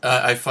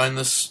I find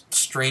this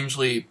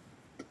strangely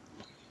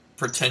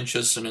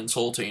pretentious and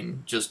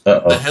insulting. Just the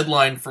Uh-oh.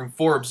 headline from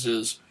Forbes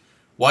is,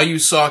 "Why you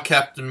saw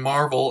Captain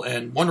Marvel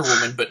and Wonder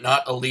Woman, but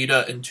not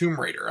Alita and Tomb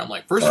Raider." I'm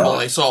like, first of all,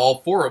 I saw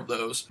all four of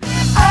those.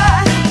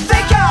 I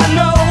think I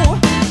know.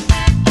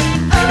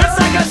 It's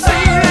like I've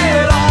seen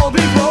it all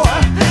before,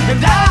 and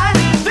I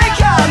think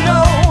I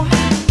know.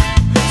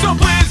 So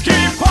please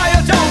keep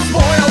quiet, don't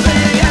spoil the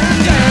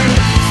ending.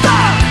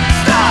 Stop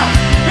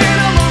in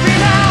a movie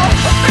now.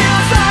 It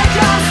feels like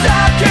I'm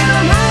stuck in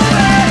a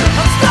movie.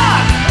 I'm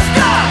stuck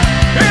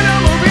in a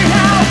movie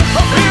now.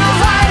 It feels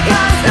like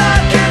I'm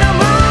stuck in a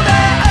movie.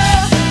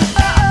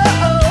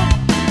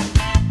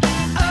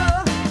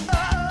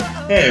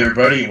 Hey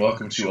everybody,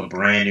 welcome to a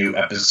brand new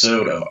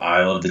episode of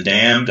Isle of the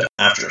Damned.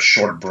 After a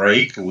short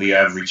break, we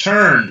have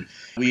returned.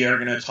 We are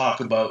going to talk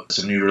about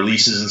some new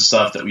releases and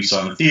stuff that we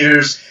saw in the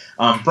theaters.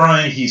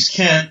 Brian, he's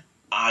Kent.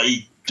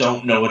 I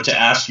don't know what to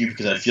ask you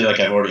because I feel like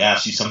I've already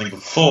asked you something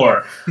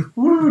before.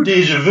 Woo,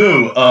 deja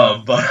vu.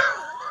 But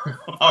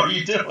how are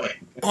you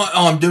doing?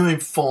 I'm doing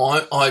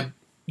fine. I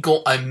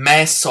got a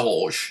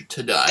massage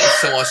today,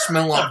 so I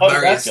smell like How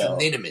did various that go?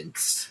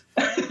 liniments.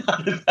 How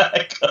did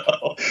that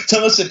go?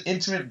 Tell us an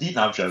intimate deep.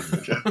 No, I'm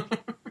joking.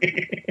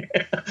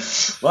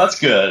 Well, that's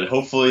good.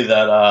 Hopefully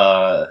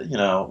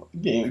that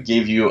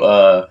gave you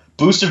a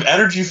boost of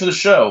energy for the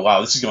show.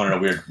 Wow, this is going in a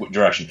weird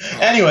direction.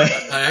 Anyway,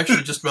 I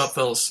actually just about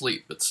fell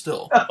asleep, but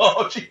still.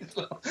 oh jeez.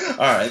 All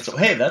right. So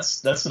hey,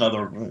 that's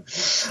another.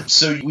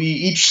 So we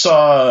each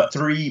saw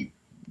three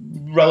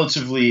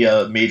relatively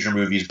major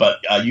movies, but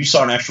you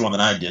saw an extra one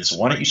than I did. So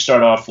why don't you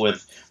start off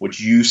with what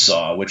you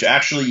saw, which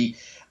actually.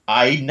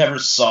 I never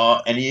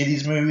saw any of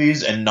these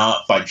movies, and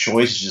not by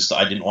choice. It's just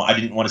I didn't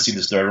want to see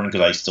this third one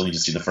because I still need to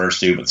see the first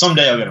two. But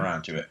someday I'll get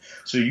around to it.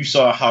 So you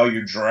saw How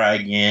Your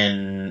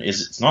Dragon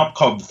it's not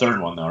called the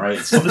third one though, right?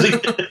 It's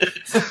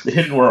The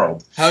Hidden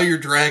World. How Your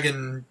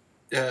Dragon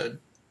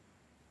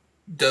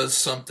does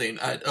something.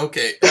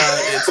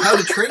 It's How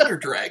to Train Your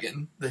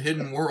Dragon: The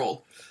Hidden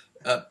World,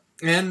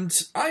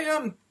 and I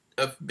am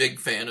a big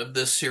fan of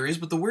this series.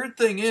 But the weird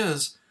thing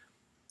is,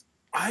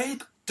 I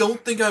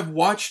don't think I've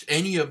watched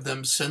any of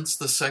them since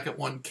the second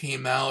one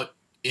came out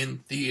in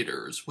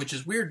theaters, which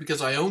is weird because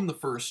I own the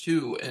first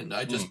two and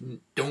I just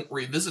don't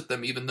revisit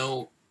them even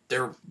though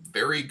they're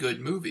very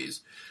good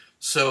movies.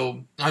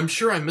 So I'm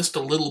sure I missed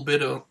a little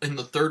bit in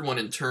the third one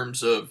in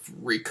terms of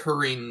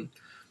recurring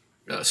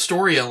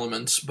story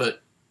elements,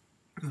 but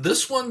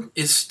this one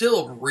is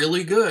still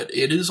really good.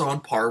 It is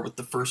on par with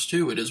the first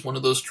two. It is one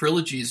of those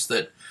trilogies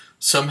that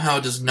somehow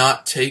does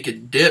not take a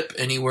dip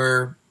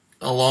anywhere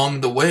along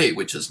the way,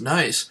 which is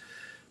nice.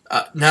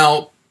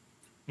 Now,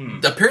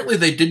 apparently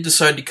they did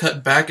decide to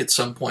cut back at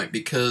some point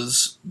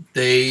because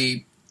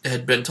they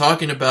had been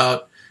talking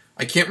about,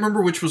 I can't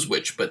remember which was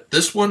which, but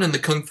this one and the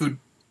Kung Fu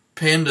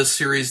Panda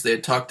series, they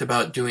had talked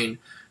about doing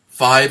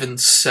 5 and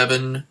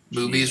 7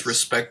 movies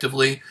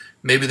respectively.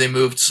 Maybe they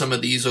moved some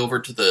of these over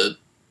to the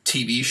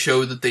TV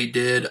show that they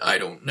did. I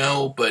don't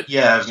know, but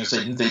Yeah, I was going to say,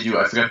 didn't they do...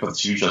 I forgot about the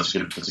TV show.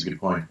 That's a good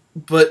point.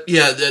 But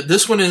yeah,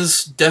 this one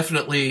is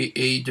definitely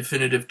a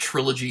definitive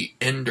trilogy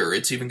ender.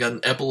 It's even got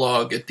an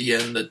epilogue at the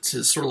end that's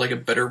sort of like a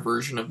better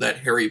version of that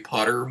Harry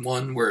Potter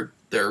one where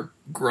they're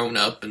grown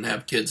up and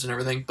have kids and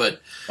everything.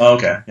 But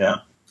Okay,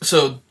 yeah.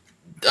 so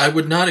I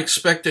would not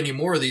expect any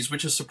more of these,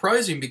 which is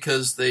surprising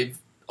because they've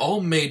all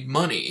made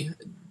money.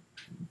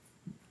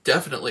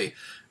 Definitely.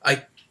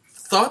 I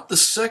thought the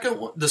second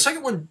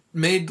one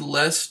made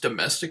less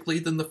domestically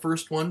than the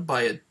first one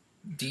by a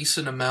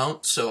decent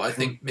amount, so I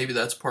think maybe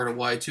that's part of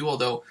why too,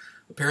 although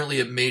apparently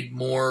it made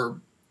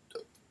more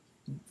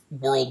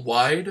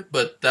worldwide,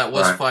 but that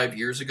was 5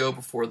 years ago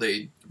before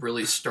they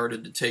really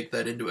started to take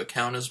that into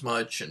account as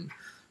much and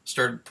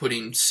started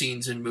putting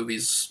scenes in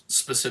movies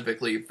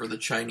specifically for the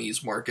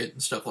Chinese market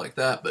and stuff like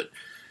that. But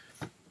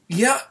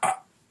yeah,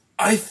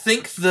 I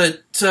think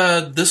that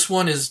this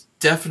one is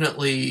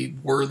definitely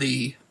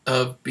worthy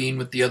of being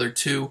with the other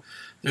two.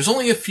 There's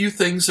only a few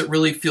things that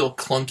really feel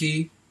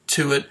clunky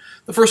to it.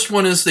 The first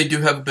one is they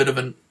do have a bit of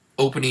an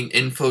opening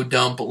info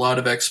dump, a lot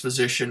of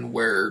exposition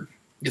where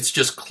it's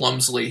just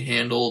clumsily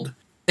handled,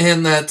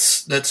 and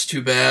that's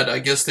too bad. I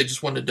guess they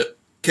just wanted to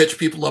catch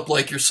people up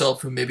like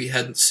yourself who maybe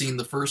hadn't seen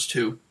the first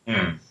two.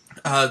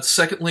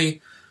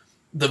 Secondly,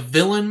 the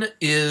villain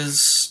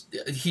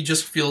he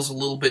just feels a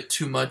little bit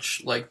too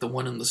much like the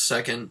one in the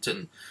second,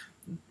 and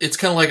it's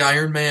kind of like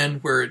Iron Man,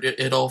 where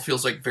it all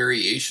feels like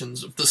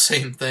variations of the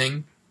same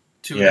thing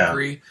to a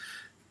degree.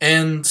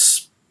 And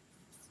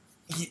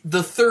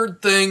the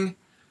third thing,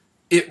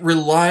 it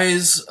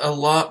relies a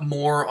lot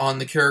more on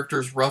the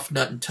characters Rough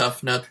Nut and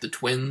Tough Nut, the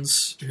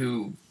twins,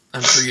 who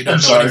I'm sure you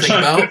don't know anything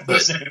about.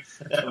 But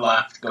I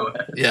laughed. Go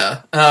ahead.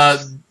 Yeah.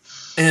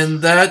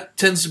 And that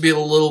tends to be a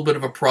little bit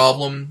of a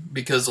problem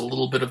because a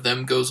little bit of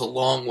them goes a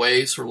long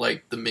way, sort of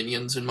like the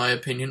Minions, in my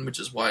opinion, which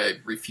is why I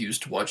refuse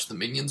to watch the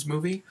Minions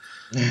movie.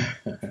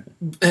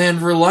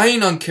 And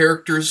relying on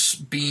characters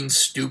being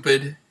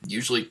stupid,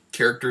 usually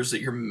characters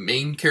that your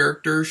main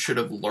character should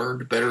have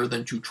learned better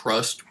than to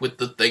trust with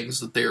the things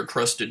that they are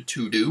trusted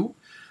to do,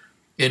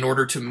 in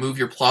order to move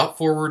your plot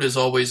forward is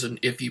always an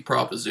iffy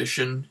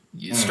proposition.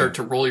 You start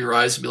to roll your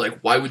eyes and be like,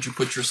 why would you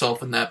put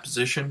yourself in that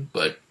position?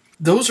 But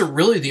those are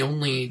really the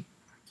only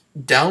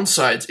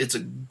downsides. It's a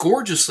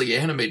gorgeously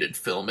animated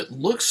film. It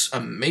looks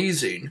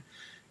amazing.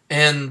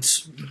 And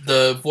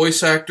the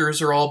voice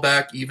actors are all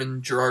back,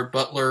 even Gerard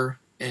Butler.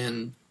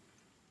 And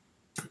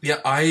yeah,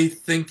 I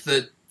think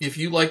that if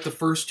you like the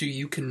first two,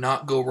 you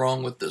cannot go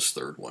wrong with this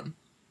third one.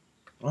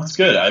 Well, that's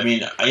good. I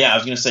mean, yeah, I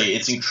was going to say,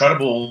 it's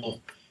incredible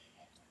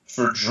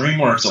for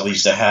DreamWorks, at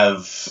least, to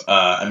have,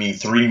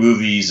 3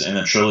 movies in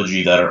a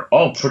trilogy that are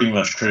all pretty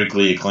much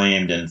critically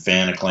acclaimed and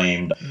fan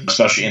acclaimed,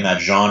 especially in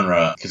that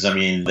genre. Because, I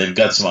mean, they've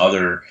got some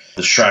other,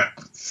 the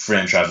Shrek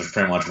franchise, which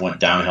pretty much went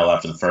downhill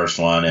after the first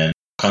one, and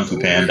Kung Fu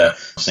Panda,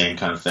 same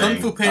kind of thing.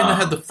 Kung Fu Panda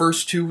had the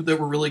first two that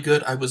were really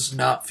good. I was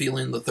not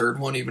feeling the third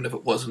one, even if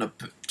it wasn't a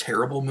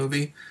terrible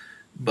movie.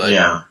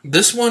 But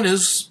this one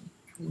is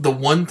the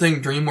one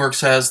thing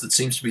DreamWorks has that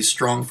seems to be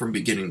strong from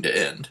beginning to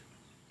end.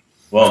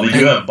 Well, they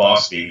do have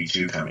Boss Baby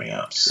 2 coming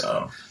up,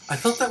 so... I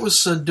thought that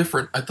was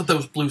different. I thought that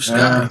was Blue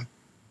Sky.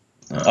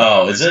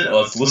 Oh, is it?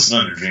 Well, it's listed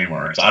under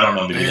DreamWorks. I don't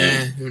know the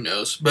name. Who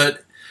knows?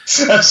 But...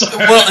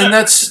 well, and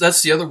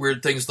that's the other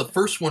weird thing, is the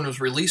first one was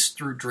released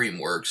through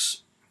DreamWorks.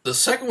 The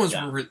second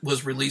one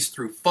was released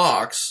through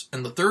Fox,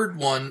 and the third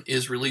one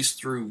is released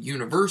through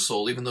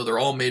Universal, even though they're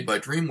all made by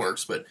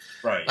DreamWorks. But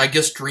I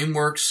guess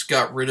DreamWorks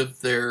got rid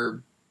of their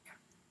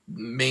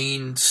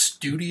main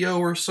studio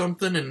or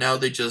something, and now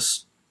they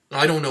just...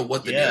 I don't know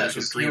what the deal is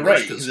with DreamWorks. You're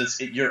right, because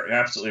you're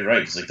absolutely right,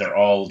 because they're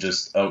all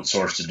just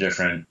outsourced to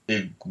different...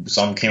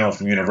 some came out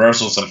from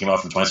Universal, some came out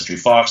from 20th Century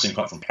Fox, some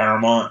came out from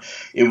Paramount.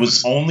 It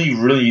was only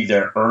really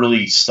their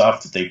early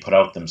stuff that they put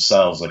out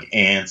themselves, like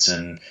Ants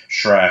and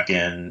Shrek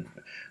and...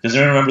 Does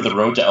anyone remember The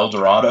Road to El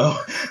Dorado?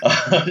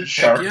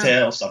 Shark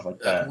Tale, stuff like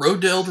that.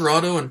 Road to El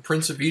Dorado and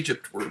Prince of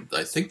Egypt were,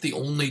 I think, the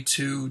only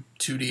two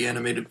 2D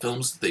animated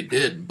films that they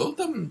did. Both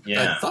of them,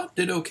 I thought,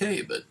 did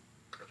okay, but...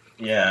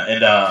 Yeah,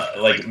 and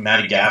like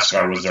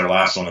Madagascar was their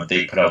last one that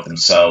they put out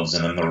themselves,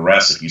 and then the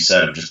rest, like you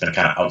said, have just been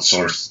kind of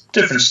outsourced to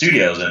different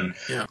studios. And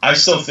I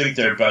still think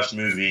their best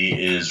movie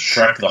is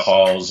Shrek the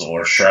Halls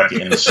or Shrek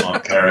in the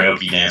Swamp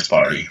Karaoke Dance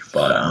Party.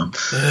 But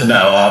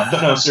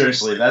no,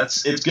 seriously,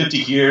 it's good to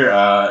hear.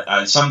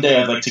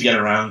 Someday I'd like to get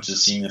around to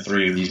seeing the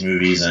 3 of these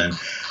movies, and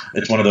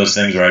it's one of those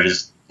things where I don't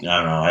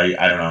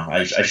know.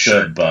 I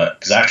should, but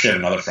because I actually have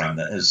another friend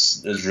that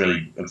is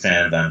really a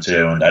fan of them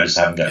too, and I just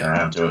haven't gotten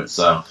around to it.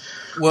 So.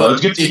 Well,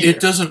 it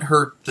doesn't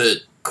hurt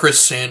that Chris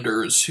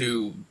Sanders,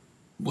 who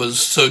was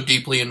so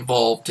deeply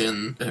involved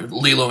in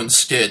Lilo and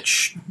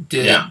Stitch,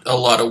 did a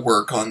lot of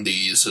work on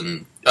these,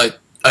 and I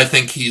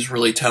think he's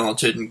really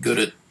talented and good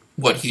at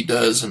what he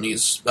does, and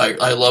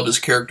I love his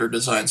character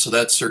design, so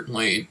that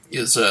certainly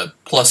is a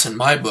plus in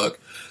my book.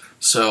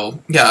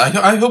 So, yeah,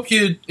 I hope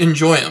you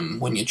enjoy them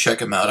when you check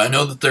them out. I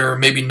know that they're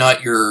maybe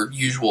not your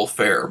usual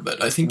fare,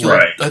 but I think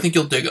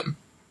you'll dig them.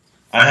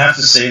 I have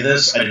to say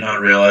this, I did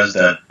not realize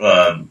that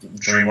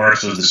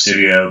DreamWorks was the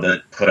studio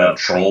that put out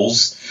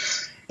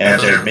Trolls,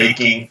 and they're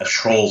making a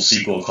Trolls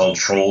sequel called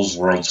Trolls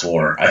World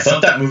Tour. I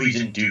thought that movie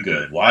didn't do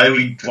good. Why do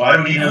we need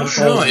a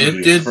Trolls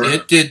movie?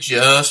 It did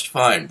just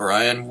fine,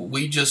 Brian.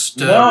 We just...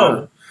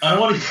 No, I don't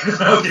want to hear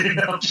about it.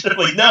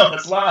 No,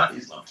 that's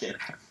lies. I'm kidding.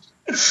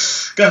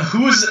 God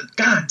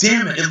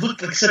damn it, it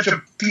looked like such a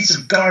piece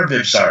of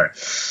garbage, sorry.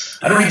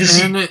 I don't need to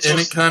see... And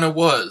it kind of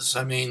was,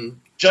 I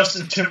mean...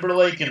 Justin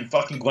Timberlake and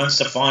fucking Gwen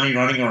Stefani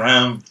running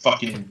around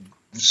fucking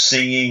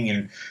singing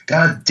and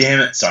god damn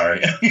it,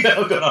 sorry.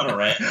 I'll go on a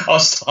rant. I'll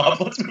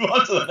stop. Let's move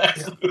on to the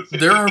next movie.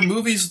 There are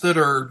movies that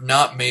are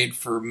not made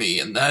for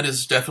me, and that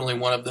is definitely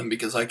one of them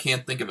because I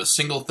can't think of a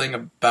single thing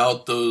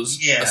about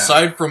those,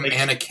 aside from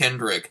Anna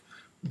Kendrick,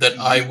 that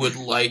I would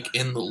like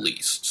in the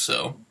least,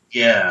 so...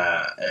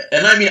 Yeah,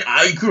 and I mean,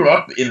 I grew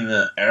up in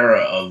the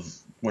era of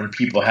when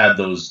people had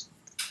those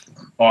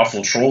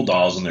awful troll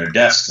dolls on their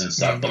desks and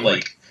stuff, but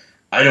like...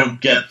 I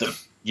don't get the...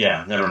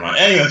 Yeah, never mind.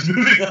 Anyways,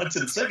 moving on to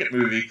the second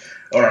movie,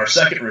 or our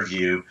second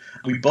review.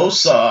 We both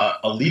saw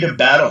Alita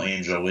Battle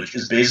Angel, which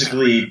is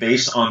basically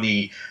based on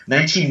the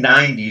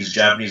 1990s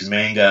Japanese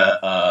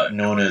manga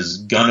known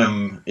as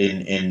Gundam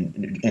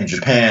in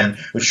Japan,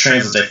 which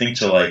translates, I think,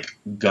 to, like,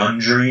 Gun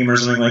Dream or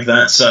something like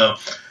that. So,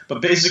 but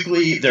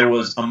basically, there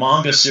was a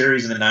manga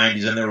series in the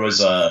 90s, and there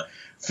was a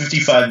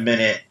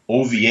 55-minute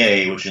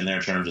OVA, which in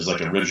their terms is,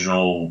 like,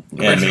 original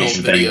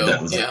animation video, thing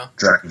that was like,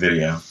 direct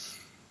video.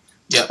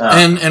 Yeah,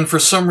 and for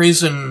some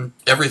reason,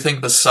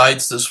 everything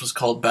besides this was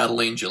called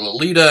Battle Angel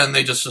Alita, and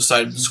they just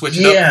decided to switch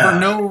it up for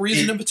no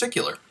reason in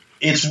particular.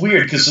 It's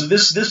weird because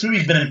this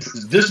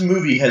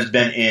movie has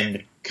been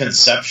in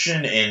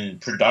conception and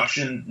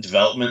production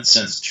development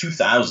since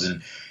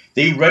 2000.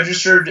 They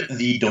registered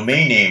the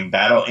domain name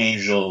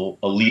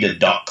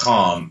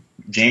BattleAngelAlita.com.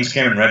 James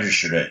Cameron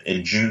registered it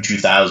in June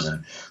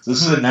 2000. So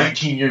this is a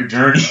 19-year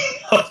journey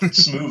of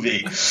this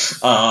movie.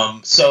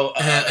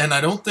 And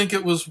I don't think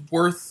it was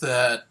worth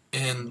that.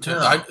 And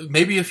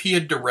maybe if he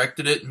had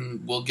directed it,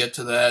 and we'll get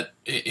to that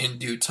in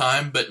due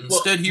time, but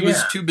instead he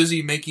was too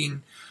busy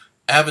making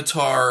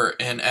Avatar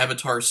and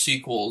Avatar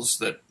sequels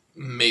that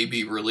may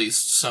be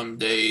released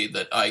someday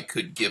that I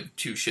could give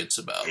two shits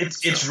about.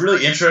 It's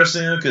really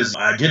interesting because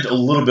I did a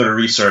little bit of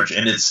research,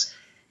 and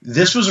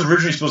this was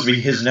originally supposed to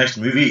be his next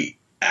movie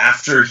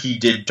after he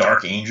did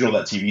Dark Angel,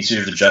 that TV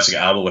series with Jessica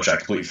Alba, which I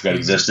completely forgot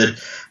existed.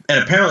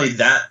 And apparently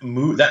that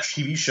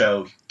TV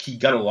show, he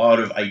got a lot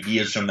of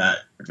ideas for that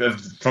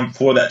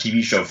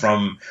TV show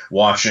from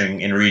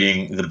watching and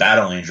reading the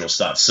Battle Angel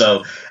stuff.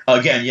 So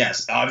again,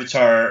 yes,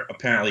 Avatar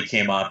apparently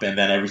came up, and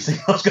then everything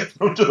else got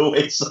thrown to the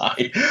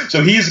wayside.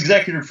 So he's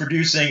executive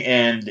producing,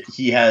 and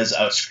he has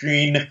a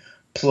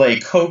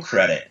screenplay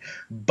co-credit.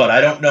 But I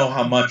don't know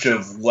how much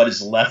of what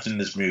is left in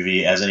this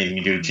movie has anything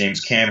to do with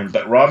James Cameron.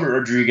 But Robert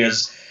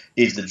Rodriguez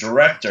is the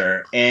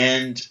director,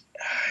 and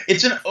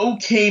it's an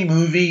okay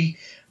movie.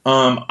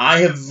 I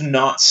have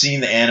not seen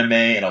the anime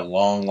in a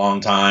long,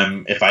 long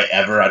time. If I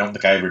don't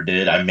think I ever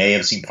did. I may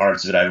have seen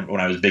parts of it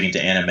when I was big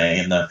into anime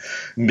in the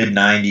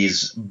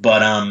mid-90s.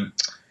 But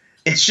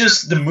it's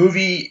just the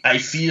movie, I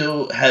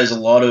feel, has a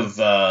lot of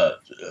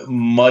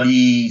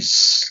muddy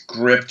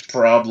script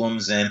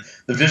problems, and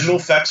the visual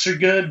effects are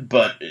good,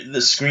 but the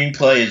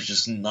screenplay is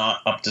just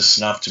not up to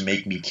snuff to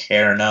make me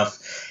care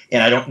enough.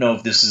 And I don't know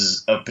if this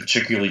is a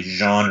particularly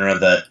genre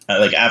that,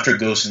 like, after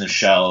Ghost in the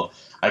Shell,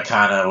 I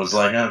kind of was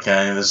like,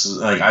 okay, this is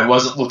like, I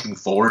wasn't looking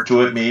forward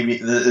to it. Maybe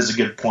this is a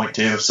good point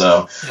too.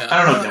 So yeah,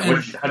 I don't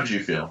know. How did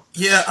you feel?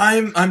 Yeah,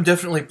 I'm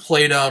definitely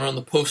played out on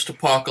the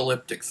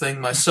post-apocalyptic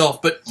thing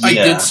myself, but I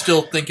did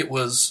still think it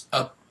was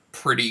a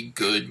pretty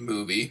good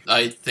movie.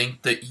 I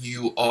think that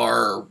you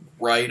are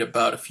right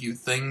about a few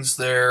things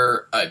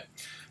there.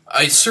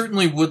 I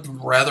certainly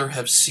would rather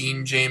have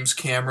seen James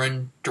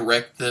Cameron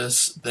direct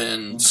this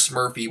than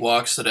Smurfy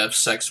walks that have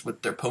sex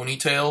with their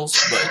ponytails,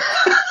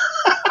 but.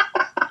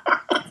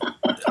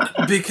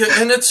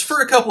 And it's for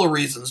a couple of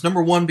reasons.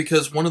 Number one,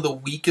 because one of the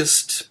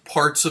weakest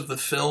parts of the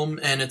film,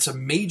 and it's a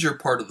major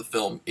part of the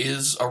film,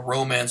 is a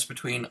romance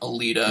between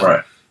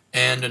Alita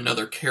and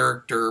another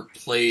character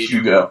played...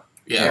 Hugo.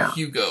 Yeah,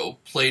 Hugo,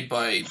 played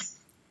by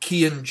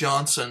Kean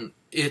Johnson.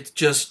 It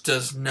just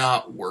does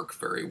not work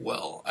very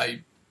well.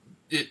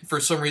 For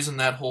some reason,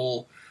 that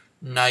whole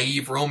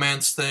naive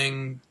romance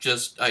thing,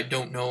 I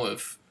don't know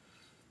if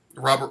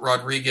Robert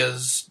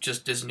Rodriguez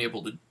just isn't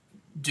able to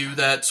do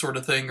that sort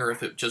of thing, or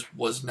if it just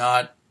was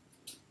not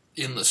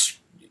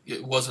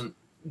it wasn't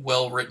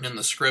well written in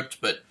the script.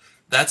 But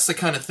that's the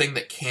kind of thing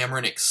that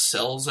Cameron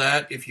excels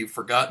at. If you've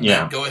forgotten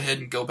that, go ahead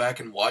and go back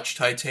and watch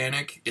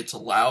Titanic. It's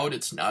allowed.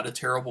 It's not a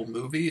terrible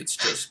movie. It's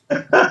just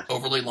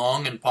overly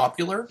long and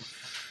popular.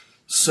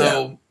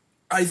 So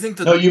I think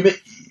that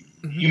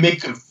you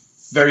make a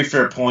very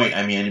fair point.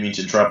 I mean, I didn't mean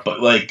to interrupt, but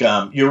like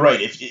you're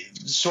right. If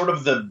sort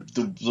of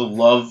the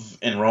love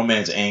and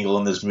romance angle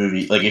in this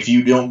movie, like if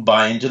you don't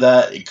buy into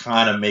that, it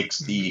kind of makes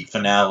the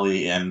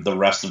finale and the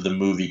rest of the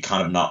movie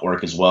kind of not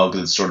work as well,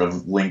 because it's sort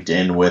of linked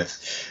in with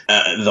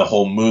the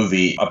whole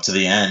movie up to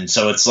the end.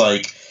 So it's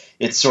like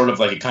it's sort of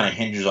like it kind of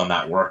hinges on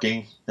that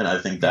working, and I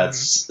think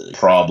that's a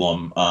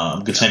problem.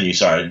 Continue.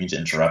 Sorry, I didn't mean to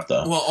interrupt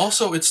though. Well,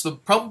 also it's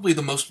probably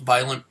the most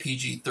violent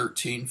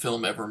PG-13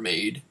 film ever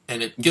made,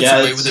 and it gets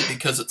away with it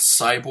because it's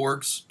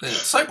cyborgs. And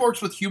it's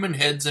cyborgs with human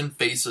heads and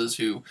faces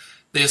who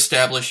they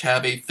establish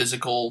have a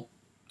physical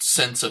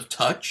sense of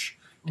touch.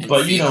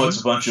 But it's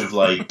a bunch of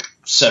like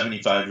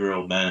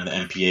 75-year-old men in the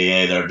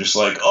MPAA that are just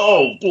like,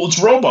 oh, well,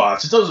 it's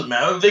robots. It doesn't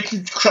matter. They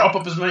can chop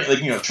up as many,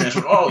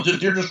 transfer. Oh,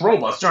 they're just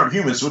robots. They're not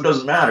humans, so it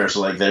doesn't matter.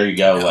 So, like, there you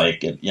go. Yeah.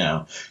 Like,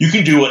 you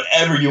can do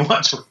whatever you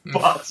want to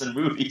robots in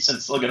movies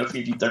and still get a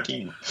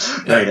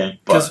PG-13 rating.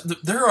 Because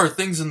there are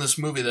things in this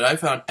movie that I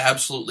found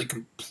absolutely,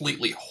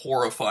 completely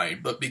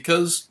horrifying. But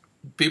because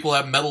people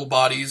have metal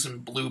bodies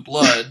and blue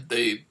blood,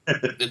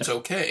 it's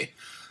okay.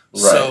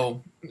 Right.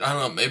 So, I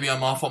don't know, maybe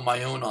I'm off on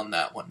my own on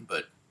that one,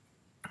 but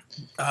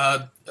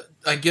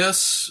I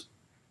guess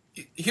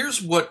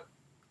here's what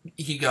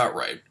he got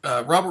right.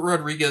 Robert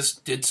Rodriguez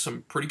did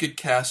some pretty good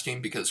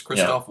casting because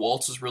Christoph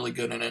Waltz is really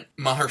good in it.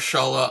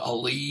 Mahershala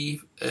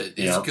Ali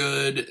is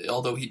good,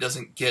 although he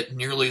doesn't get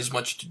nearly as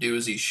much to do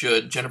as he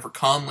should. Jennifer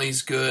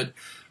Connelly's good.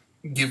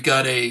 You've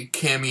got a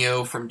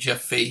cameo from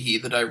Jeff Fahey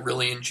that I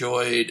really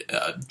enjoyed.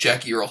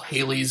 Jackie Earle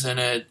Haley's in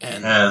it.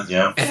 And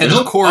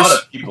of course, a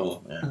lot of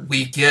people,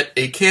 we get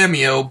a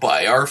cameo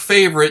by our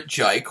favorite,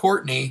 Jai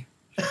Courtney.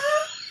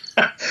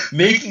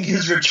 Making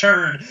his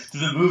return to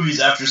the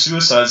movies after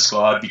Suicide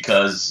Squad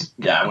because,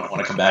 I wouldn't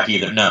want to come back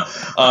either. No.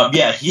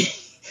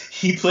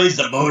 He plays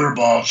the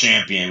Motorball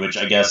champion, which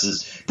I guess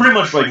is pretty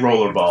much like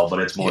Rollerball, but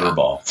it's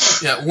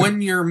Motorball. Yeah,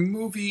 when your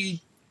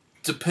movie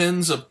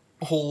depends a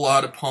whole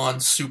lot upon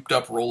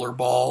souped-up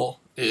Rollerball,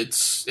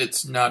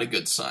 it's not a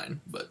good sign.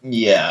 But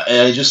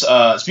just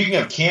speaking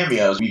of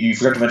cameos, you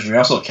forgot to mention we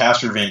also have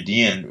Casper Van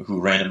Dien,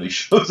 who randomly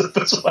shows up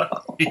as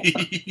well,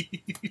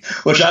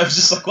 which I was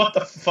just like, what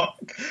the fuck?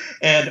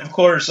 And of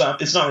course,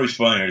 it's not really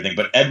spoiling anything,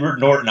 but Edward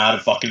Norton out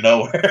of fucking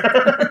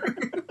nowhere.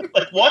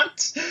 Like, what?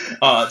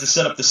 To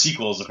set up the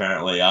sequels,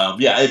 apparently.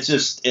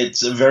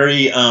 It's a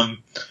very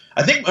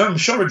I think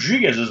Michelle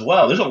Rodriguez as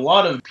well. There's a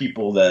lot of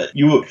people that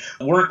you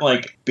weren't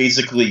like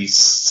basically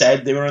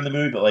said they were in the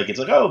movie, but like it's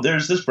like, oh,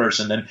 there's this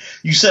person. And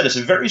you said it's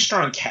a very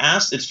strong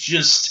cast. It's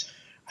just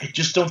I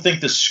just don't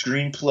think the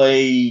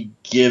screenplay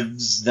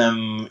gives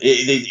them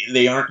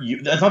they aren't.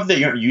 It's not that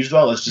they aren't used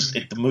well. It's just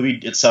the movie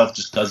itself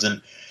just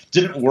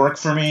didn't work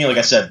for me. Like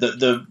I said,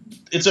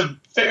 it's a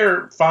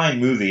fine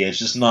movie. It's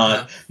just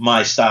not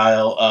my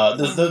style.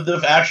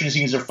 The action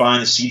scenes are fine.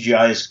 The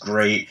CGI is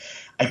great.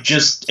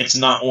 It's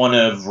not one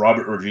of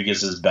Robert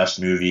Rodriguez's best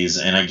movies.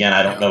 And again,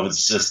 I don't know if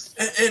it's just...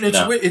 And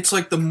it's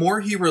like the more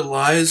he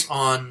relies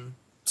on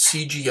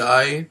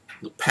CGI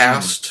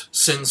past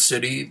Sin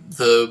City,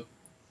 the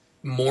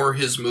more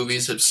his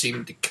movies have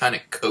seemed to kind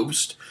of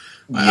coast.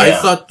 Yeah. I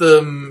thought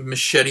the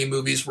Machete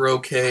movies were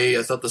okay.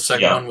 I thought the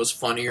second one was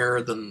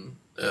funnier than...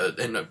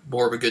 and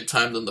more of a good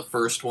time than the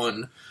first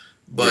one.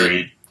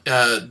 But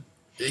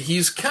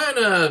he's kind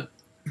of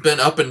been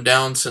up and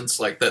down since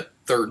like that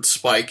third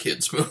Spy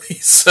Kids movie.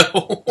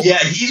 So yeah,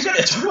 he's got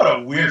to talk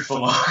about a weird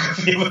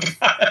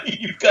filmography.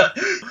 You've got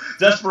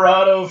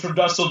Desperado, From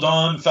Dusk Till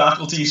Dawn,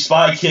 Faculty,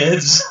 Spy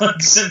Kids,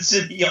 like Sin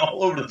City,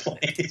 all over the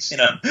place.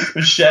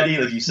 Machete,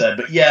 like you said.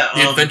 But yeah,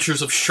 The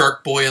Adventures of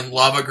Shark Boy and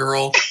Lava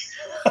Girl.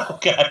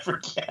 Okay, I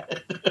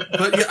forget.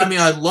 But yeah, I mean,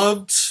 I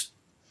loved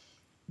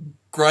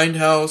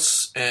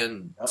Grindhouse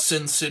and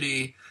Sin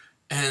City,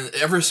 and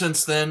ever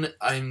since then,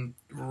 I'm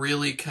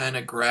really kind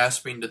of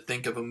grasping to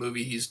think of a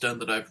movie he's done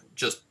that I've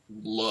just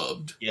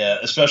loved. Yeah,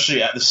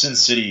 especially the Sin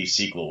City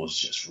sequel was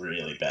just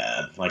really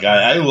bad. Like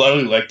I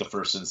really liked the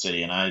first Sin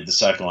City, and the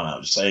second one I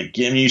was just like,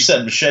 I mean, you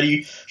said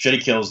Machete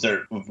Kills,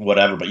 there,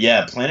 whatever, but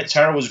yeah, Planet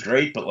Terror was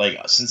great, but like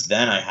since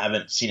then I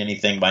haven't seen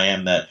anything by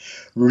him that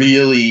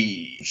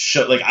really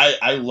showed. Like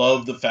I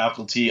love The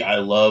Faculty, I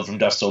love From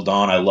Dusk Till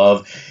Dawn, I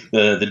love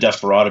the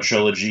Desperado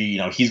trilogy.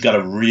 He's got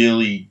a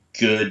really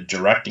good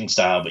directing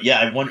style, but yeah,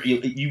 I wonder.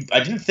 I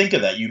didn't think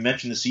of that. You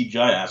mentioned the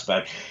CGI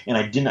aspect, and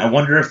I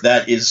wonder if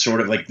that is sort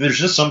of like there's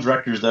just some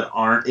directors that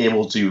aren't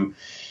able to.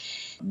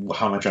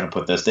 How am I trying to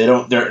put this?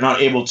 They're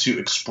not able to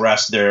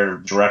express their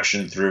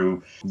direction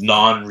through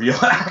non-real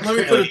acting. Let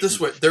me put it this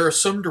way: there are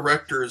some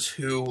directors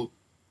who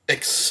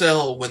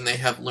excel when they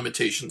have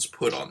limitations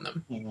put on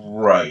them.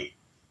 Right.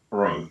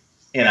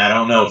 And I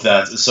don't know if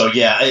that's so.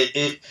 Yeah,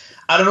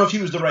 I don't know if he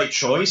was the right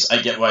choice.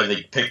 I get why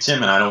they picked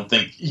him, and I don't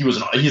think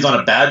he's not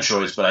a bad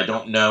choice, but I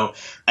don't know.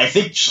 I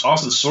think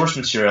also the source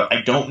material,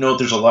 I don't know if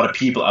there's a lot of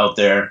people out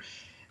there.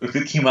 If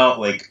it came out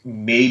like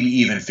maybe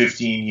even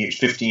 15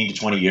 to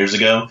 20 years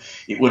ago,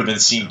 it would have been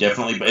seen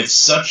differently, but it's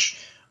such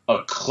a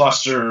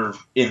cluster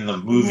in the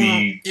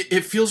movie.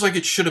 It feels like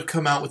it should have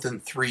come out within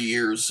 3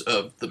 years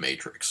of The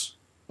Matrix.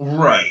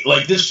 Right.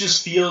 Like, this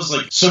just feels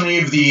like so many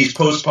of these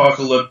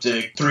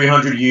post-apocalyptic,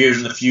 300 years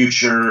in the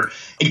future.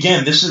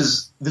 Again, this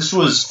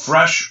was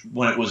fresh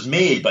when it was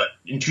made, but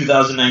in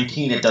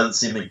 2019, it doesn't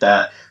seem like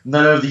that.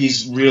 None of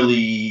these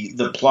really,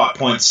 the plot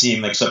points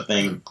seem like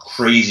something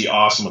crazy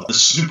awesome. With the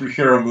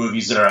superhero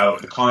movies that are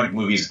out, the comic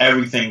movies,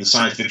 everything, the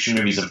science fiction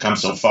movies have come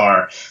so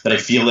far that I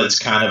feel it's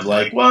kind of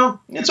like,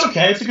 well, it's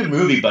okay, it's a good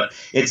movie, but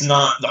it's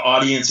not the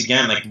audience,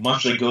 again, like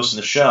much like Ghost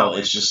in the Shell,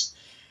 it's just,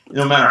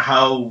 no matter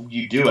how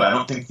you do it, I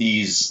don't think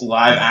these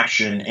live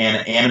action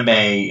and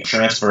anime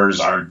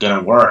transfers are going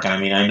to work. I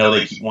mean, I know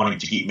they keep wanting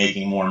to keep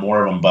making more and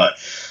more of them, but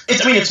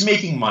it's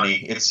making money.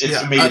 It's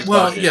made its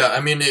budget. Yeah, I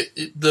mean,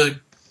 the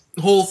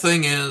whole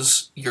thing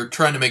is you're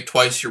trying to make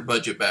twice your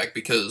budget back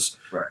because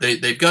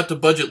they've got the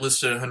budget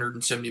listed at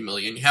 $170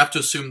 million. You have to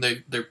assume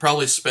they've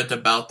probably spent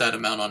about that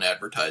amount on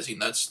advertising.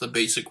 That's the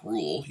basic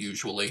rule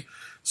usually.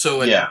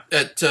 So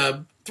at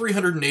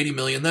 $380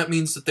 million, that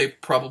means that they've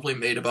probably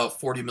made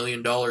about $40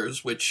 million,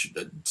 which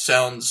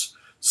sounds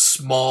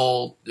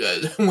small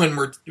when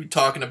we're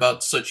talking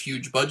about such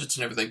huge budgets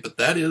and everything, but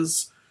that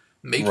is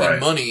making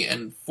money,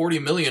 and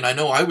 $40 million, I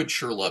know I would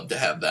sure love to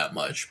have that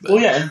much. But.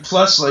 Well, yeah, and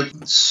plus, like,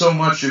 so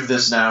much of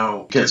this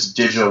now gets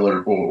digital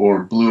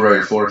or Blu-ray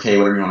or 4K,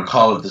 whatever you want to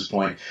call it at this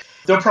point.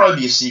 There'll probably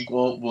be a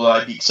sequel. Will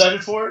I be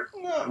excited for it?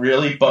 Not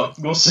really, but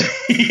we'll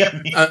see.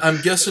 I mean, I'm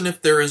guessing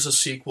if there is a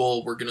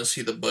sequel, we're going to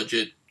see the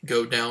budget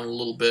go down a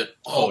little bit.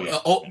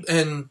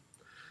 And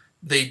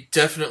they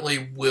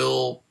definitely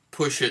will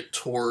push it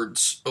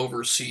towards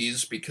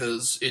overseas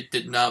because it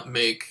did not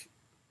make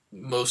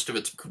most of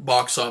its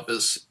box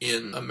office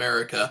in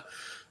America.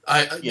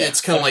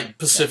 It's kind of like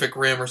Pacific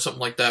Rim or something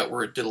like that,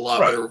 where it did a lot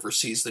better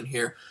overseas than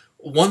here.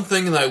 One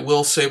thing that I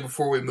will say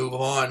before we move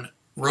on,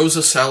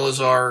 Rosa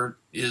Salazar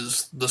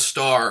is the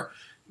star,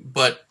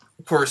 but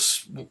of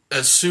course,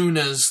 as soon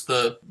as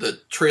the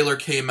trailer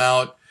came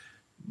out,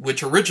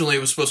 which originally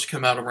was supposed to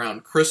come out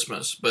around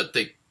Christmas, but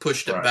they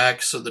pushed it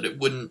back so that it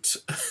wouldn't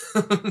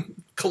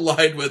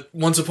collide with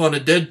Once Upon a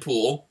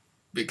Deadpool,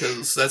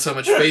 because that's how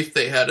much faith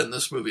they had in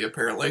this movie,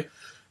 apparently.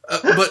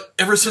 But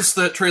ever since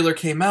that trailer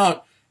came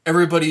out,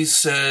 everybody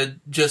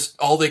said just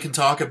all they can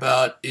talk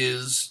about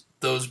is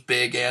those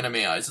big anime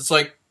eyes. It's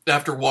like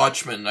after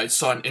Watchmen, I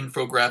saw an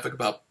infographic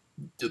about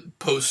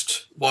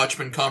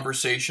post-Watchmen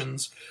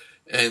conversations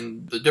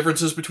and the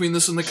differences between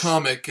this and the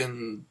comic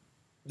and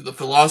the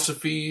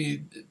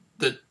philosophy.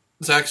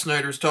 Zack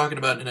Snyder's talking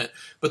about in it,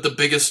 but the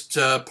biggest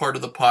part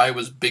of the pie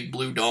was Big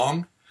Blue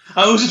Dong.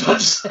 I was about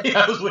to say,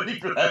 I was waiting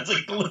for that. It's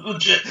like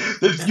legit.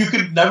 You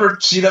could never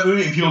see that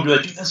movie and people would be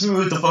like, dude, that's a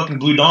movie with the fucking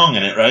blue dong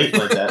in it, right?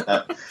 Like that.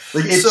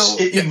 Like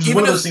it was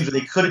one of those things where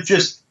they could have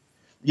just,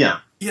 Yeah,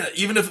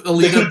 even if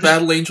Alita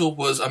Battle Angel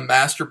was a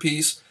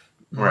masterpiece,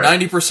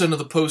 90% of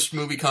the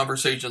post-movie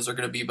conversations are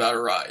going to be about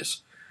her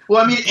eyes.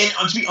 Well, I mean,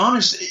 and to be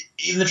honest,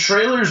 in the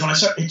trailers, when I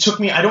saw it, took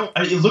me.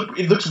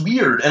 It looks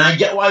weird, and I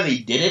get why they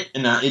did it,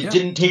 and it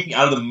didn't take me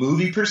out of the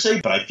movie per se,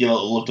 but I feel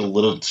it looked a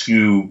little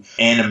too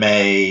anime.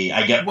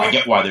 I get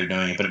why they're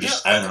doing it, but it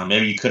just I don't know.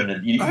 Maybe you couldn't.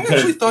 I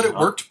actually thought it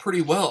worked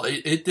pretty well.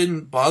 It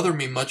didn't bother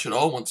me much at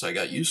all once I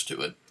got used to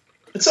it.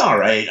 It's all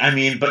right. I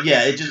mean, but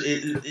yeah,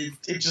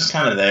 it's just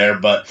kind of there.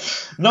 But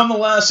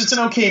nonetheless, it's an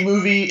okay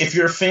movie. If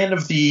you're a fan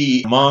of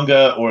the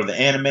manga or the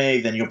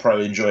anime, then you'll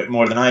probably enjoy it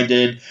more than I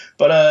did.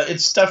 But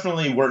it's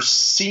definitely worth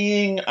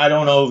seeing. I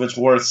don't know if it's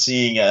worth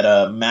seeing at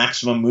a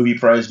maximum movie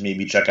price.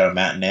 Maybe check out a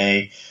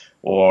matinee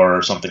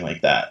or something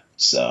like that.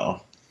 So,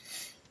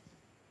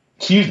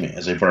 excuse me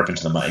as I burp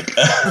into the mic.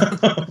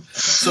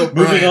 So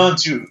moving Brian,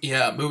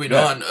 on. Moving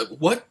on.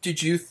 What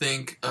did you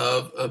think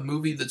of a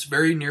movie that's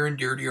very near and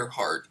dear to your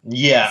heart?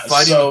 Yeah,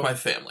 Fighting with My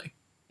Family.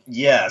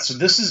 Yeah, so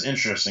this is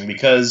interesting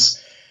because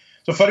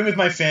Fighting with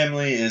My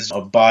Family is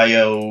a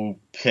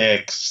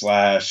biopic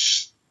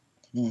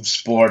 /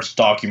 sports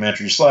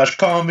documentary /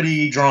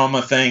 comedy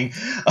drama thing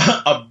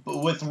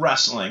with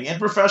wrestling, and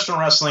professional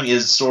wrestling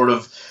is sort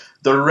of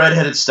the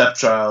redheaded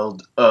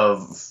stepchild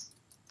of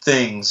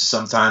things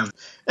sometimes.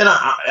 And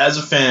as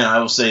a fan, I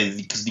will say,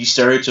 because these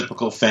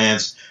stereotypical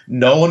fans,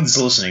 no one's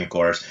listening, of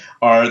course,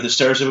 are the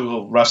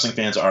stereotypical wrestling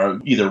fans are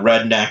either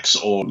rednecks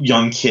or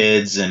young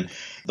kids. And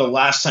the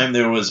last time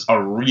there was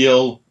a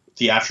real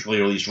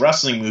theatrically released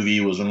wrestling movie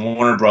was when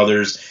Warner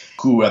Brothers,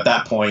 who at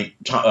that point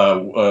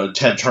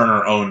Ted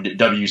Turner owned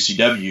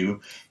WCW,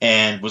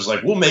 and was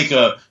like, we'll make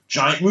a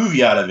giant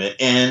movie out of it.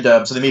 And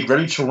so they made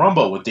Ready to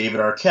Rumble with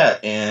David Arquette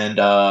and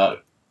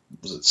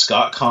was it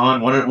Scott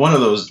Conn? One of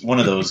those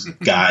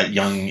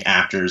young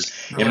actors,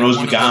 and Rose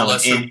McGowan,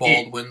 Lesser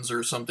Baldwins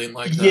or something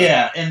like that.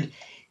 Yeah, and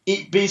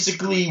it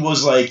basically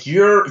was like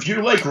if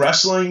you're like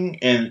wrestling,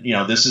 and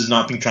this is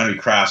not being trying to be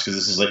crass because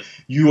this is like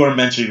you are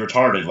mentally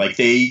retarded. Like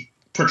they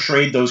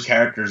portrayed those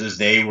characters as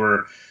they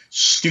were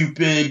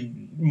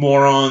stupid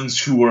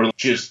morons who were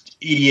just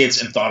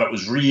idiots and thought it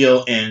was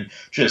real, and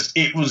just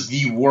it was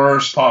the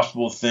worst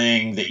possible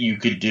thing that you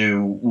could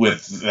do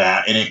with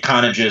that, and it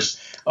kind of just.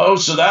 Oh,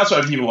 so that's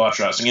why people watch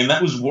wrestling. And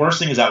that was worst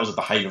thing is that was at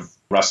the height of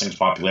wrestling's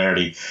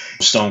popularity,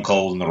 Stone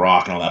Cold and The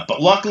Rock and all that.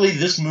 But luckily,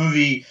 this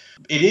movie,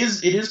 it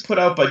is put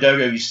out by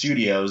WWE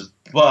Studios,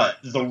 but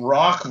The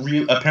Rock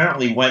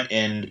apparently went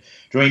and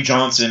Dwayne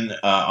Johnson,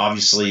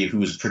 obviously, who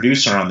was a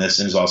producer on this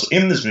and is also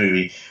in this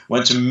movie,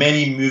 went to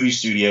many movie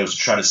studios to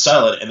try to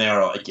sell it, and they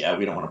were like, yeah,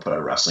 we don't want to put out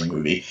a wrestling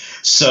movie.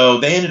 So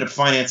they ended up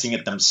financing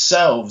it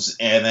themselves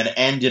and then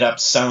ended up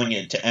selling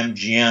it to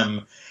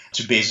MGM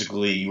to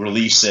basically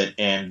release it,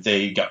 and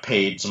they got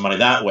paid some money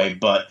that way.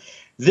 But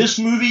this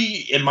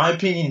movie, in my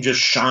opinion, just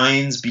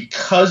shines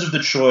because of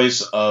the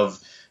choice of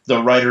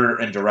the writer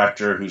and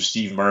director, who's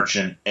Steve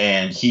Merchant,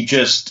 and he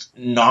just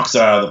knocks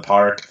it out of the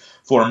park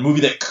for a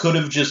movie that could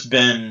have just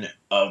been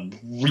a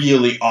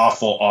really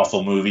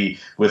awful movie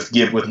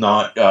given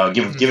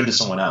to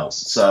someone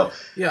else. So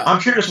yeah.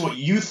 I'm curious what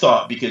you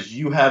thought, because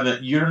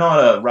you're not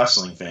a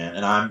wrestling fan,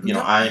 and I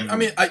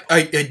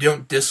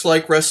don't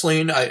dislike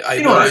wrestling.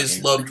 I've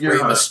always loved Rey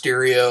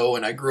Mysterio,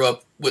 and I grew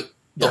up with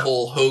the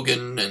whole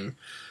Hogan and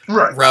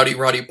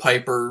Roddy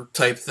Piper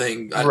type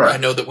thing. I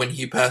know that when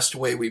he passed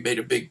away, we made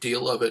a big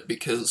deal of it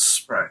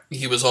because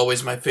he was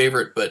always my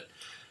favorite, but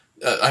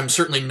I'm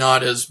certainly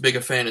not as big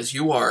a fan as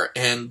you are,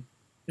 and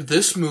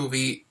this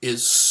movie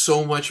is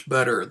so much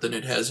better than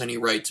it has any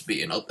right to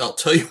be, and I'll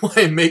tell you why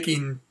I'm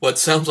making what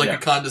sounds like a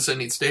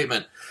condescending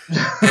statement.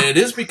 And it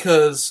is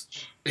because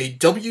a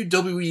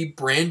WWE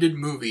branded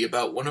movie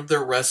about one of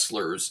their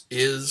wrestlers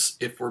is,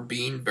 if we're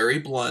being very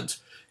blunt,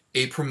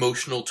 a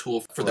promotional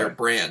tool for their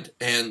brand.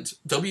 And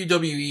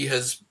WWE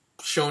has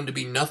shown to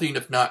be nothing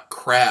if not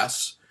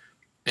crass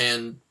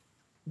and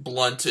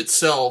blunt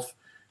itself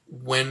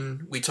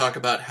when we talk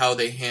about how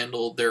they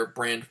handle their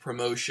brand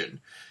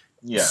promotion.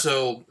 Yeah.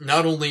 So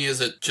not only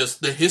is it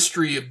just the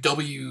history of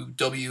WWE,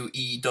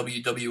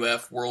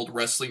 WWF, World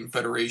Wrestling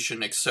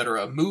Federation,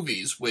 etc.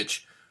 movies,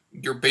 which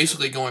you're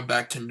basically going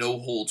back to No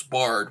Holds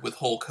Barred with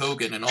Hulk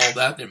Hogan and all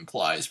that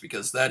implies,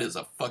 because that is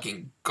a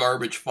fucking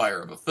garbage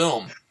fire of a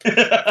film. It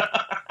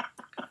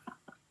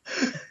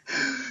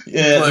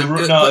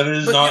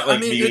is not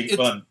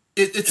fun.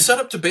 It's set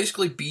up to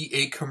basically be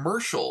a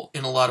commercial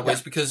in a lot of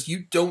ways, because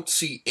you don't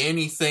see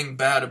anything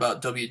bad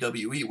about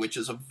WWE, which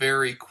is a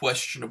very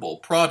questionable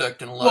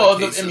product in a lot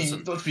of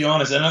cases. Let's be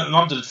honest, and I'm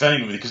not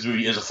defending it because the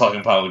movie is a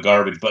fucking pile of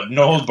garbage, but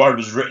No Holds Barred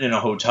was written in a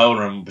hotel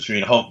room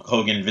between Hulk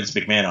Hogan and Vince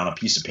McMahon on a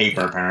piece of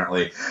paper,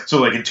 apparently.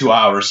 So, in 2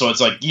 hours. So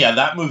it's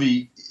that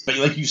movie But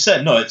like you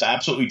said, no, it's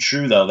absolutely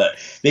true though that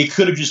they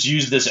could have just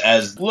used this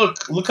as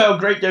look how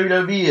great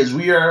WWE is.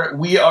 We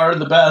are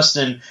the best,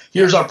 and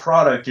here's our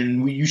product,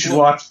 and you should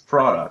watch the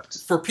product.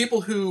 For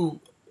people who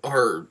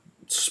are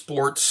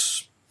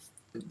sports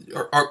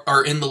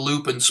are in the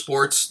loop in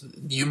sports,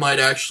 you might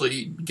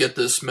actually get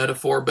this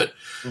metaphor. But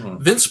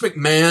Vince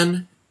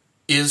McMahon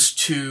is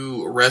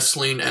to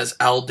wrestling as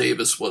Al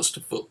Davis was to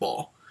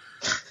football.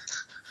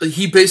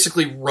 He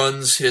basically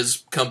runs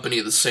his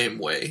company the same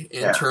way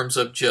in terms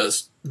of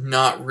just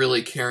not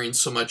really caring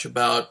so much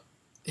about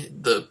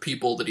the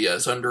people that he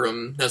has under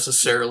him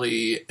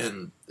necessarily,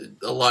 and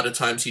a lot of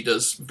times he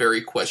does very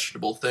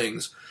questionable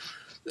things.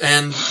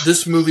 And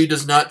this movie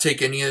does not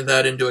take any of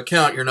that into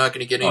account. You're not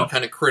going to get any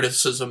kind of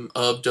criticism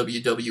of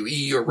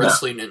WWE or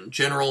wrestling in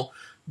general,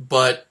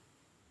 but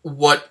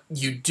what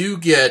you do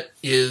get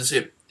is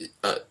it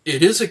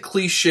is a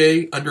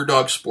cliche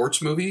underdog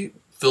sports movie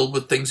filled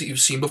with things that you've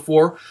seen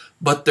before,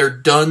 but they're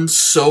done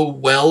so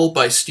well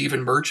by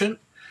Stephen Merchant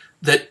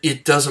that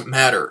it doesn't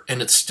matter,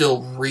 and it's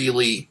still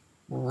really,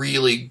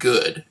 really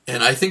good.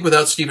 And I think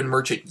without Stephen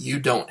Merchant, you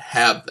don't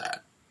have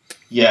that.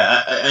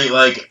 Yeah, I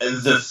like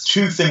the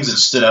two things that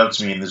stood out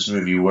to me in this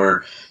movie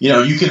were,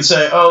 you can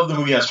say, oh, the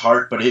movie has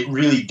heart, but it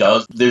really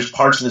does. There's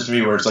parts in this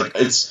movie where it's like,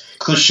 it's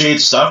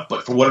cliched stuff,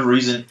 but for whatever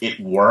reason, it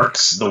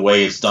works the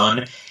way it's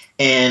done.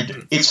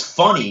 And it's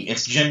funny.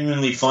 It's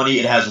genuinely funny.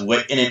 It has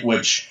wit in it,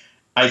 which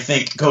I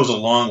think goes a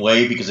long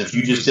way, because if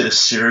you just did a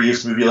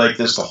serious movie like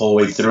this the whole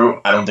way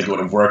through, I don't think it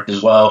would have worked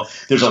as well.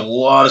 There's a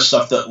lot of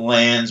stuff that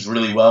lands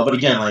really well, but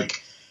again,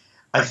 like,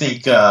 I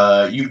think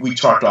we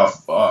talked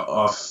off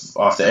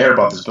the air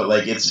about this, but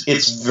like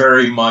it's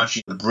very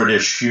much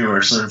British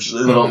humor, sort of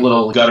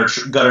little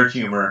gutter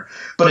humor,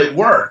 but it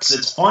works.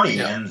 It's funny,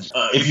 and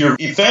if you're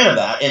a fan of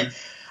that, and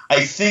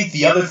I think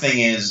the other thing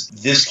is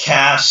this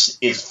cast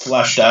is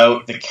fleshed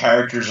out. The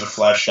characters are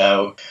fleshed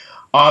out.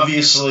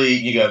 Obviously,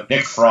 you got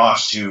Nick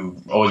Frost, who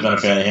always been a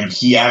fan of him.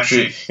 He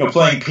actually,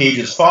 playing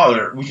Paige's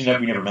father. We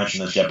never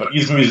mentioned this yet, but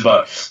this movie is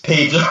about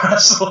Paige, the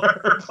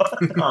wrestler.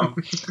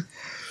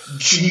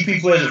 He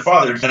plays her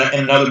father. In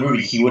another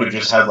movie, he would have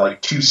just had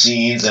like 2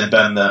 scenes and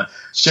been the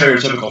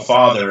stereotypical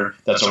father.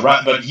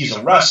 But he's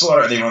a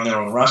wrestler. They run their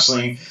own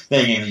wrestling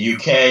thing in the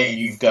UK, and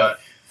you've got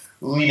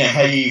Lena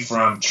Headey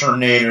from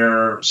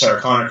Terminator,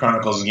 Sarah Connor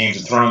Chronicles, and Games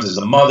of Thrones is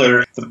the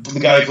mother. The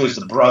guy who plays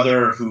the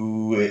brother,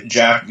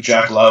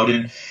 Jack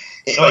Loudon.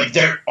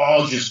 They're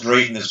all just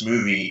great in this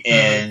movie,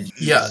 and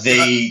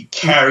they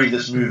carry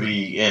this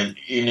movie, and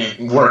it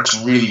works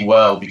really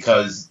well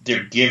because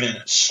they're given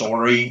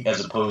story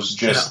as opposed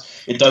to just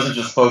it doesn't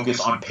just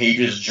focus on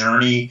Paige's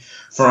journey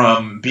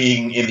from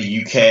being in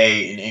the UK,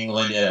 in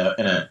England,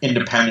 in an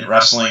independent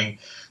wrestling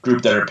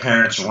group that her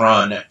parents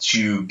run,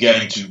 to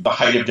getting to the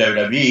height of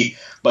WWE,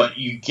 but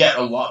you get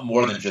a lot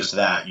more than just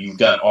that. You've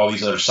got all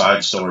these other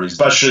side stories,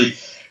 especially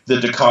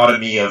the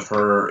dichotomy of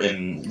her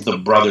and the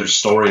brother's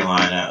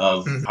storyline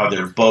of how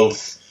they're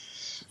both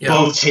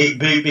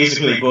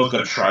basically they both got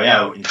to try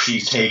out, and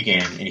she's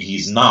taken and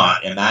he's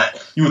not, and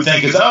that you would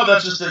think is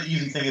that's just an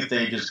easy thing that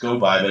they just go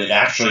by, but it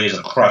actually is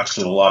a crux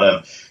to a lot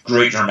of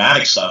great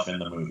dramatic stuff in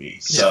the movie.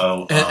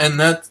 So and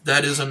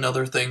that is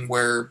another thing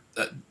where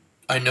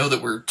I know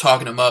that we're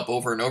talking him up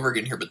over and over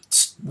again here,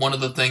 but one of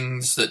the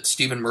things that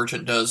Stephen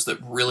Merchant does that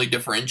really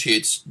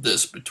differentiates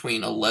this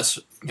between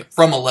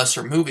from a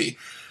lesser movie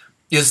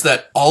is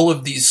that all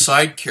of these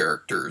side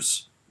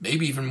characters,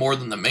 maybe even more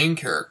than the main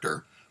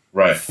character,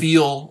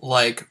 feel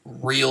like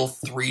real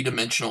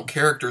 3-dimensional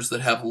characters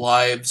that have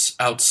lives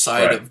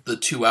outside of the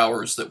 2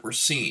 hours that we're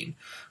seeing.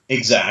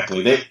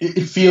 Exactly.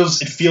 It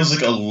feels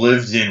like a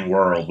lived-in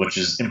world, which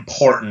is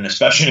important,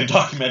 especially in a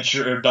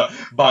documentary or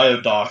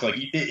biodoc. Like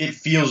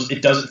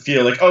it doesn't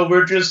feel like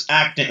we're just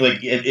acting.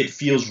 Like it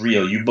feels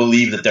real. You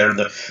believe that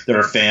they're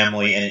a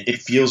family, and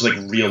it feels like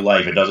real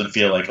life. It doesn't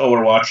feel like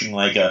we're watching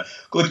like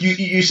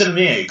you said to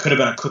me. It could have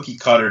been a cookie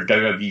cutter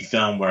WWE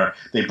film where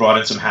they brought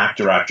in some hack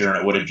director, and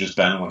it would have just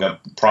been like a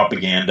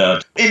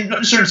propaganda. In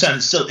a certain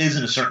sense, it still is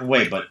in a certain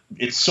way, but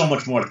it's so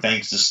much more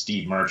thanks to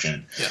Steve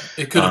Merchant. Yeah,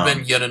 it could have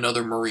been yet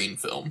another Marine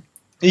film.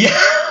 Yeah,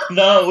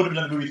 no, it would have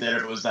been a movie theater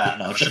if it was that.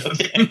 No,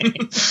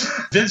 joking.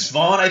 Vince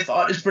Vaughn, I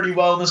thought, is pretty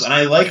well in this, and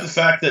I like the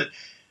fact that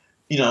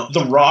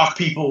the Rock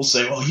people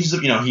say, well, he's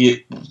one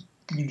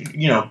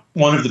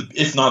of the,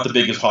 if not the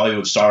biggest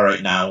Hollywood star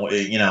right now.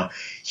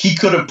 He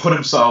could have put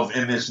himself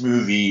in this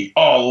movie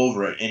all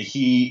over it, and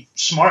he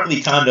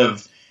smartly kind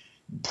of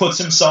puts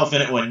himself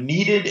in it when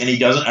needed, and he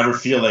doesn't ever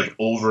feel like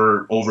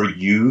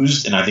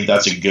overused, and I think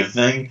that's a good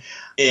thing.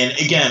 And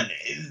again,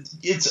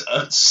 it's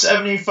a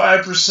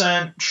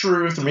 75%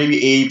 truth or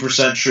maybe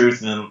 80%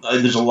 truth, and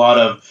there's a lot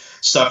of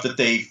stuff that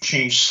they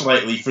changed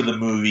slightly for the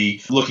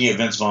movie, looking at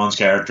Vince Vaughn's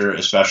character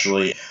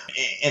especially,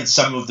 and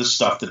some of the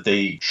stuff that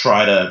they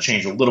try to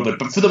change a little bit.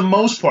 But for the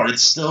most part,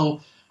 it's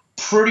still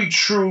pretty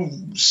true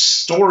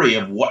story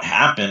of what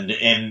happened,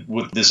 and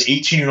with this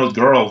 18-year-old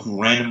girl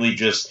who randomly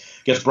just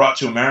gets brought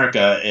to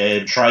America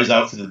and tries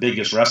out for the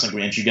biggest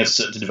wrestling, and she gets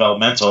to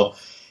developmental.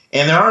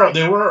 And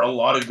there were a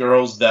lot of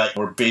girls that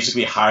were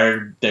basically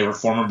hired. They were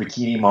former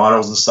bikini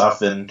models and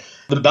stuff. And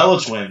the Bella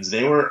Twins,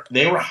 they were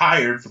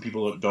hired, for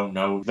people that don't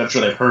know. I'm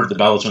sure they've heard of the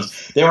Bella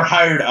Twins. They were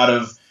hired out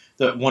of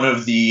one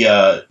of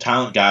the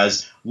talent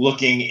guys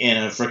looking in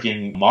a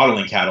freaking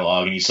modeling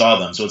catalog, and he saw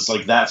them. So it's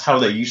like that's how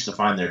they used to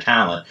find their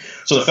talent.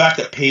 So the fact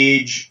that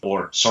Paige,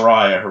 or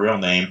Soraya, her real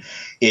name,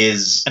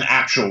 is an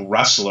actual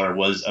wrestler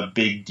was a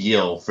big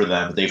deal for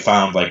them. They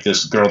found like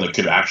this girl that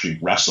could actually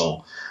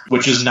wrestle,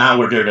 which is now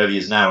where WWE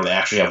is now, where they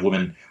actually have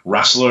women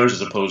wrestlers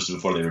as opposed to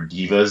before they were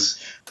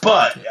divas.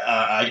 But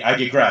I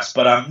digress.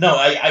 But no,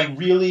 I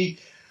really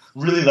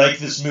like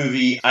this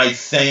movie. I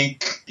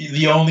think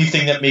the only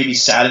thing that maybe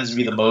saddens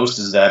me the most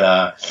is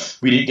that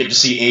we didn't get to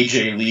see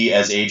AJ Lee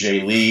as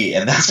AJ Lee,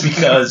 and that's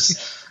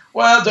because,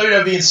 well,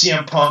 WWE and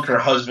CM Punk, her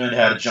husband,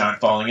 had a giant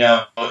falling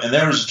out, and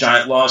there was a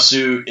giant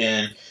lawsuit,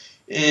 and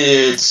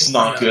it's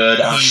not good.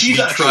 He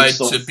tried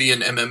to be an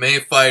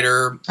MMA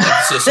fighter,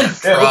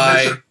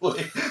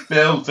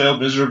 failed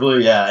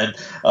miserably, yeah.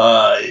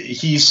 And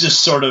he's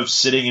just sort of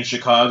sitting in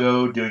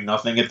Chicago doing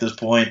nothing at this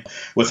point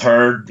with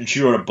her. And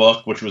she wrote a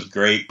book, which was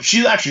great.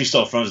 She's actually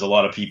still friends with a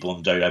lot of people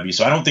in WWE,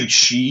 so I don't think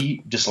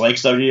she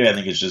dislikes WWE. I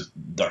think it's just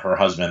her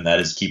husband that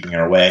is keeping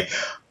her away.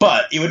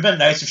 But it would have been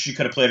nice if she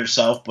could have played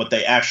herself, but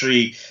they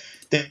actually...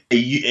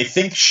 I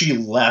think she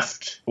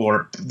left,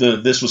 or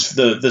this was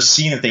the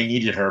scene that they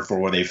needed her for,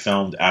 where they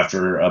filmed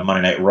after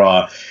Monday Night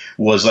Raw,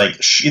 was like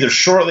either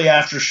shortly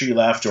after she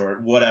left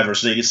or whatever.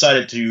 So they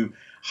decided to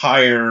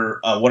hire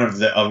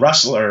a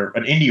wrestler,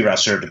 an indie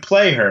wrestler, to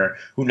play her,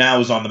 who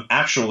now is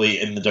actually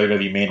in the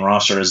WWE main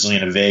roster as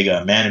Zelina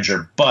Vega,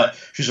 manager. But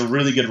she's a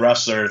really good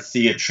wrestler,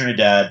 Thea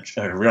Trinidad,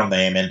 her real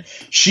name, and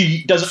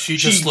she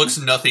just looks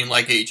nothing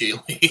like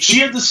AJ Lee. She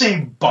had the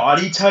same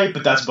body type,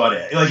 but that's about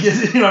it. Like,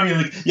 you know what I mean?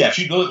 Like, yeah,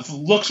 she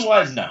looks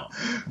wise, no,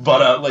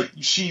 but like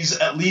she's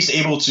at least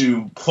able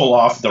to pull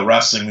off the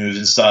wrestling moves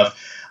and stuff.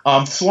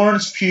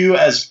 Florence Pugh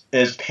as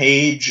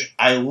Paige,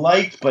 I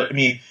liked, but I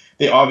mean,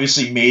 they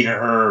obviously made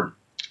her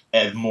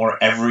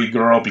more every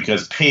girl,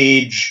 because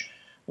Paige,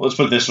 let's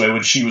put it this way,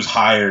 when she was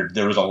hired,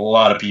 there was a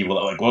lot of people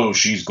that were like, whoa,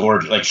 she's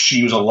gorgeous. Like,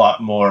 she was a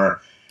lot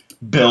more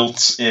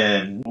built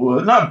in,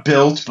 well, not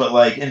built, but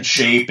like in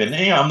shape. And,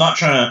 you know, I'm not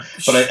trying to,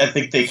 but I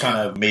think they kind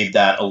of made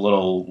that a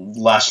little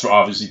less,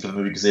 obviously, for the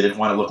movie, because they didn't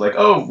want to look like,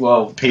 oh,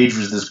 well, Paige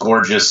was this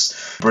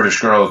gorgeous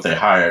British girl that they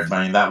hired.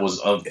 I mean, that was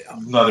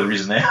another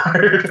reason they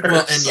hired her.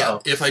 Well, and yeah,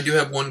 if I do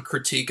have one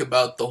critique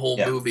about the whole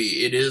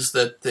movie, it is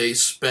that they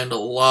spend a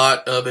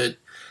lot of it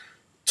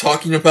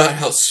talking about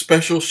how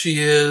special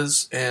she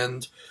is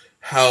and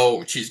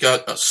how she's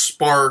got a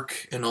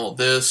spark and all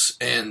this,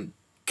 and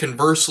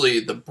conversely,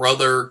 the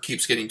brother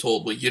keeps getting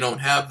told, well, you don't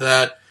have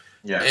that.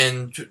 Yeah.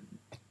 And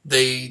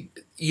they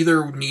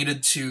either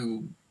needed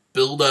to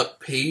build up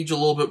Paige a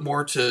little bit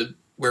more to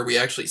where we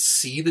actually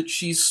see that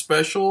she's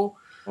special.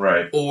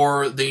 Right.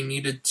 Or they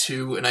needed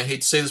to, and I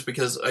hate to say this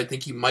because I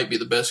think he might be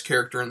the best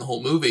character in the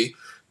whole movie,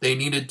 they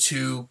needed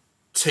to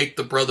take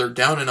the brother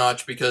down a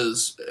notch,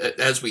 because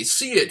as we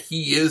see it,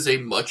 he is a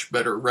much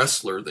better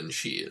wrestler than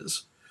she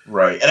is.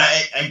 Right. And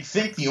I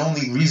think the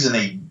only reason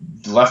they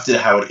left it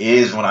how it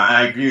is, when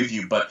I agree with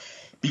you, but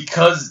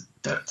because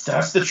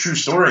that's the true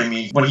story. I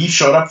mean, when he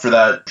showed up for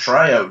that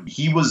tryout,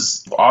 he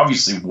was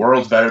obviously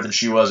worlds better than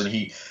she was, and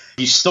he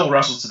still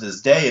wrestles to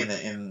this day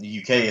in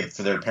the UK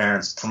for their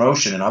parents'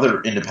 promotion and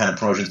other independent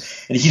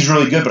promotions, and he's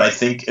really good. But I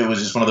think it was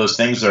just one of those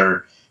things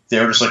where they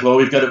were just like, well,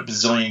 we've got a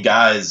bazillion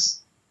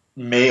guys,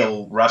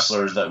 male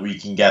wrestlers that we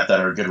can get that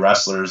are good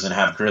wrestlers and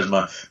have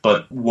charisma,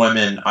 but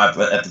women at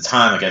the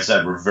time, like I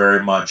said, were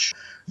very much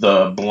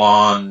the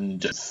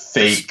blonde,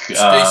 fake,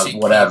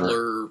 whatever.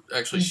 Keebler,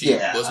 actually, she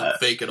wasn't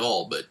fake at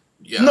all, but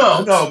yeah.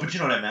 No, but you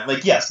know what I meant.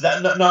 Like, yes, that's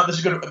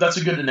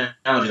a good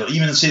analogy. Though.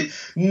 Even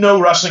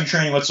no wrestling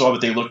training whatsoever,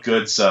 but they look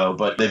good. So,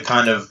 but they've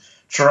kind of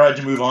tried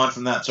to move on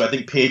from that. So I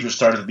think Paige was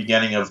started at the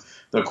beginning of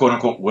the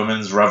quote-unquote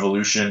women's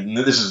revolution. And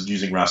this is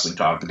using wrestling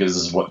talk because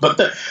this is what... But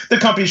the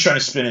company's trying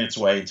to spin its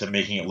way into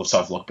making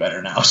itself look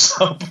better now.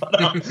 So,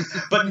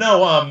 but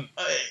no,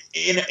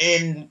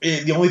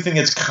 the only thing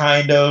that's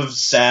kind of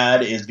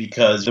sad is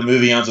because the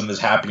movie ends on this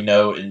happy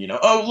note and, you know,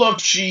 oh, look,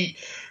 she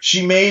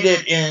made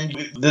it,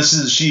 and this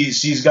is...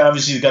 She's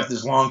obviously got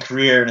this long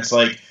career, and it's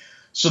like...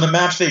 So the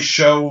match they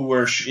show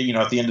where she, you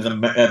know, at the end of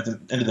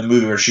the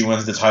movie where she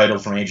wins the title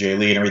from AJ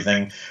Lee and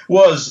everything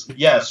was,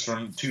 yes,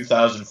 from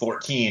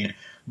 2014,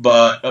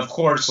 but of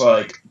course,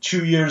 like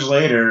 2 years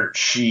later,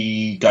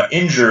 she got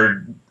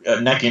injured,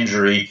 a neck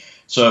injury,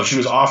 so she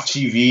was off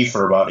TV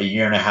for about a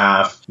year and a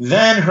half.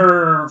 Then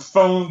her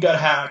phone got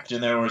hacked,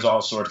 and there was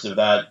all sorts of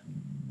that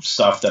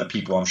stuff that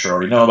people I'm sure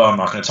already know about. I'm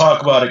not going to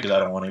talk about it because I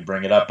don't want to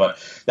bring it up, but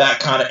that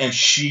kind of, and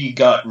she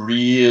got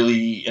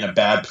really in a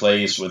bad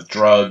place with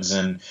drugs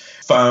and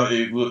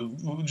it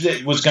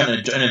was kind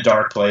of in a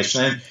dark place.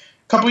 And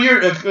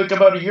then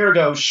about a year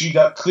ago, she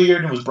got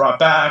cleared and was brought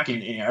back,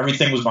 and you know,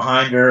 everything was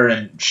behind her,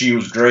 and she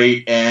was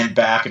great and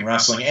back in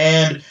wrestling.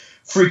 And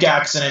freak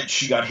accident,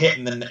 she got hit,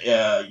 and then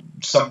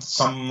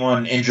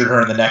someone injured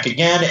her in the neck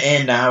again,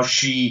 and now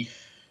she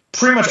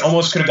pretty much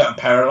almost could have gotten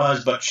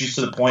paralyzed, but she's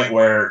to the point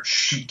where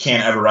she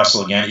can't ever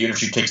wrestle again. Even if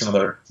she takes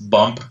another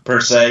bump, per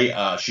se,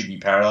 she'd be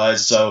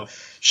paralyzed. So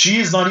she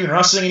is not even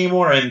wrestling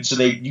anymore, and so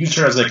they used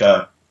her as like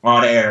a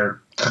on-air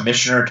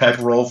commissioner type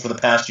of role for the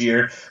past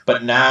year.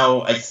 But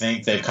now I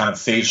think they've kind of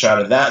phased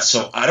out of that,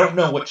 so I don't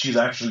know what she's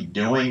actually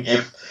doing,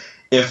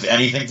 if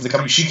anything, for the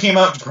company. She came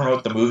out to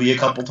promote the movie a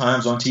couple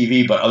times on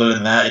TV, but other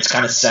than that, it's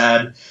kind of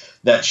sad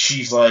that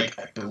she's like,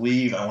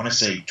 I want to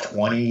say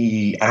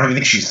 20, I don't even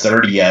think she's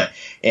 30 yet,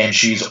 and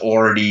she's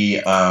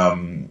already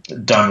done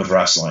with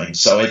wrestling.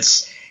 So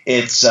it's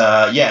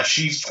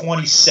she's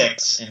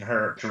 26 and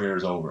her career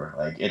is over.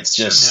 Like, it's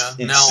just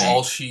insane. Now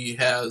all she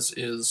has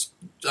is,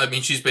 I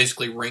mean, she's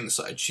basically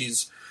ringside.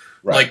 She's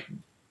right.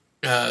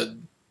 Like,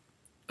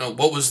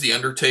 what was the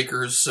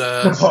Undertaker's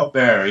Paul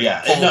Bearer,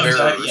 yeah, Paul Bearer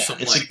exactly, or yeah.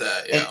 something it's like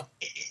that, yeah.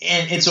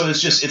 And so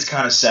it's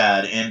kind of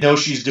sad. And I know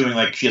she's doing,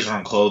 like, she has her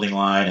own clothing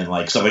line and,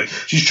 like, stuff. Like,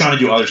 she's trying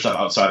to do other stuff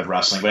outside of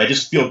wrestling. But I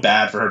just feel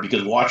bad for her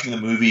because watching the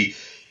movie,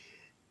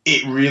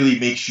 it really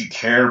makes you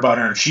care about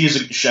her. And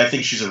I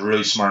think she's a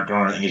really smart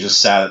girl. And I think it's just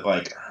sad that,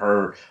 like,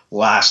 her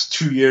last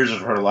 2 years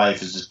of her life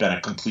has just been a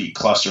complete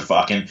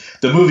clusterfuck. And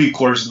the movie, of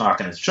course, is not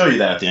going to show you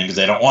that at the end because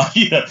they don't want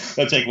you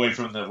to take away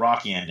from the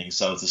Rocky ending.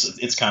 So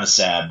it's kind of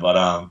sad,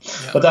 but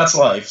that's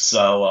life.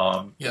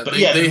 So they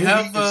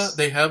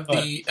have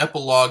the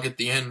epilogue at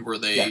the end where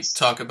they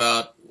talk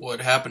about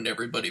what happened to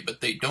everybody,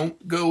 but they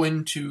don't go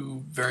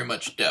into very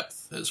much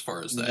depth as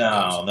far as that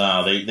goes.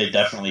 No, they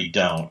definitely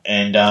don't.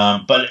 And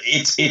but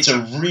it's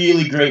a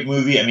really great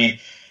movie. I mean,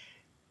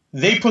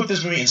 they put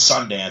this movie in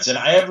Sundance, and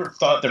I ever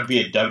thought there'd be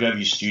a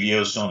WWE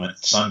Studios film at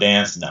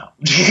Sundance? No.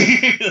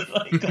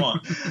 Like, come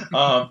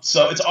on.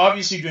 So it's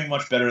obviously doing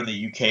much better in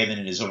the UK than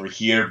it is over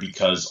here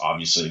because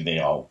obviously they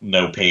all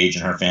know Paige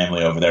and her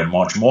family over there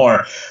much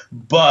more.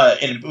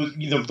 But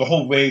the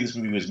whole way this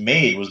movie was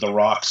made was The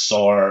Rock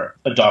saw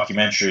a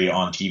documentary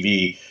on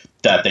TV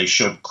that they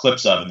showed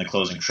clips of in the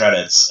closing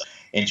credits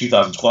in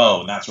 2012,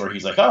 and that's where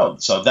he's like, oh,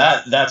 so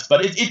that's but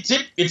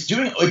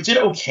it did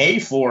okay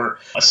for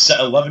a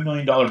 $11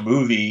 million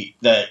movie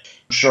that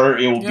I'm sure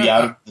it will be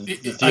out of the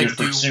theaters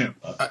pretty soon.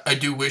 I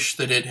do wish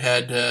that it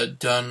had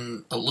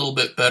done a little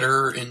bit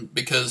better,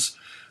 because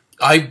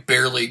I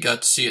barely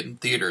got to see it in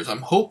theaters.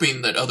 I'm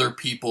hoping that other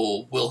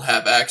people will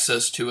have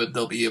access to it.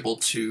 They'll be able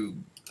to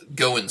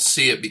go and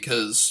see it,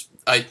 because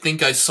I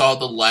think I saw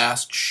the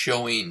last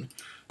showing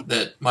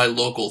that my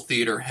local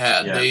theater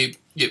had.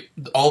 Yeah.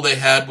 All they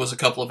had was a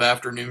couple of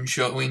afternoon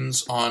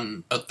showings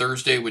on a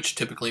Thursday, which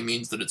typically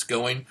means that it's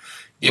going.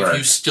 If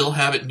you still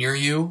have it near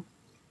you,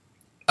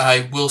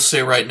 I will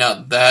say right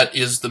now, that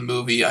is the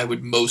movie I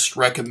would most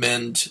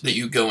recommend that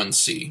you go and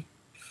see.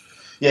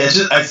 Yeah,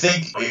 I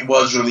think it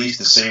was released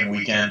the same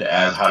weekend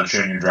as How to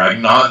Train Your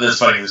Dragon. Not that's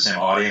fighting the same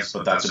audience,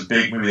 but that's a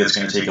big movie that's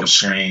going to take up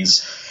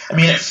screens. I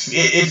mean, it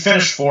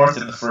finished fourth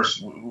in the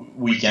first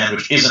weekend,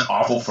 which isn't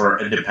awful for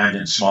an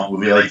independent small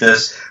movie like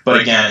this. But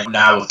again,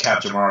 now with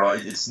Captain Marvel,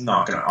 it's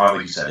not going to,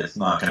 like you said, it's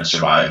not going to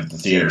survive the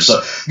theater.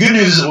 So good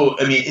news is,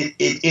 I mean,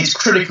 it's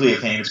critically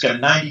acclaimed. It's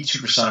got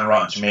 92% on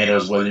Rotten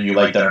Tomatoes, whether you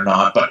like that or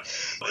not. But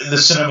the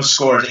cinema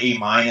score is A-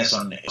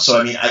 on it. So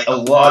I mean, a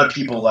lot of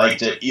people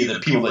liked it. Either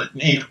people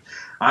that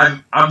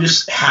I'm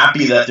just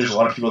happy that there's a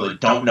lot of people that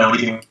don't know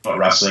anything about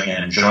wrestling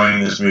and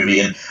enjoying this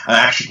movie, and I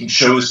actually can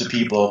show this to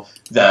people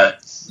that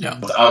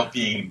without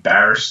being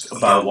embarrassed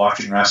about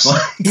watching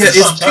wrestling. Yeah,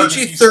 it's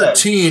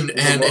PG-13,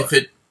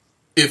 and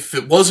if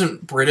it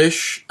wasn't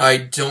British, I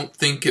don't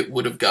think it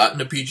would have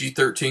gotten a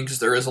PG-13 because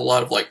there is a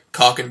lot of like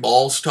cock and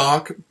balls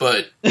talk,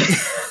 but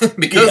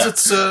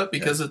because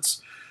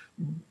it's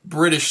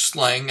British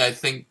slang, I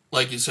think,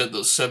 like you said,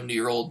 those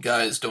 70-year-old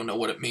guys don't know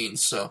what it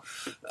means. So,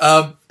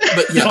 but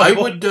yeah, I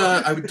would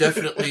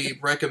definitely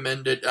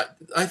recommend it.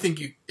 I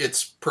think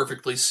it's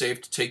perfectly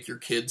safe to take your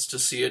kids to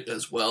see it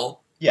as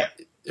well. Yeah,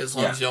 as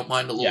long as you don't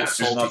mind a little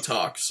salty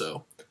talk.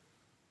 So,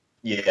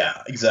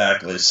 yeah,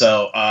 exactly.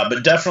 So,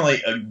 but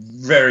definitely a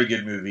very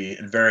good movie,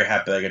 and very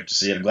happy that I got to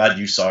see it. I'm glad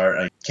you saw it.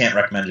 I can't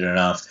recommend it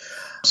enough.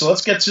 So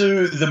let's get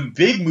to the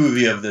big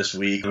movie of this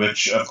week,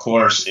 which, of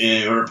course,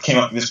 came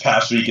up this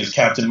past week, is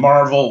Captain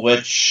Marvel,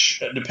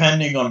 which,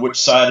 depending on which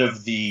side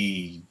of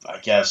the, I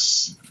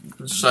guess...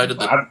 side of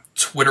the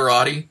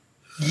Twitterati?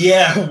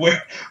 Yeah,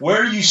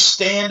 where you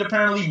stand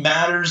apparently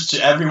matters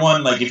to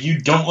everyone. Like, if you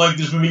don't like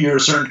this movie, you're a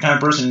certain kind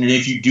of person, and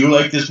if you do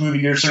like this movie,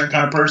 you're a certain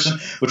kind of person,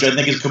 which I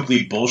think is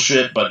complete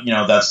bullshit, but, you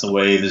know, that's the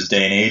way this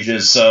day and age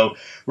is. So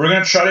we're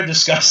going to try to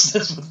discuss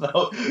this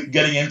without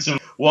getting into,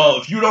 well,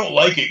 if you don't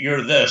like it,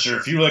 you're this, or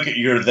if you like it,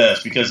 you're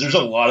this, because there's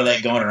a lot of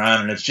that going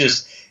around, and it's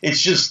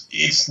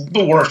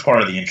the worst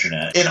part of the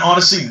internet. And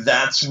honestly,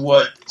 that's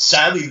what,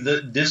 sadly,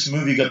 this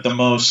movie got the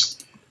most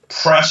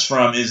press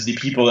from, is the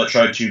people that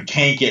tried to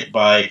tank it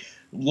by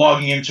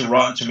logging into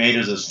Rotten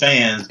Tomatoes as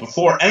fans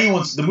before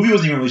the movie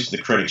wasn't even released to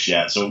the critics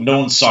yet, so no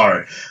one saw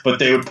it. But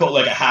they would put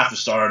like a half a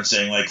star and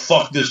saying like,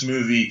 "Fuck this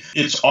movie,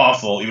 it's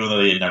awful," even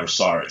though they had never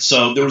saw it.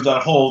 So there was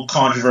that whole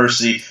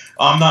controversy.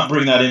 I'm not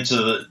bringing that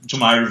into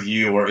my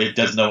review, or it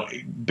does no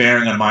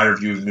bearing on my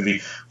review of the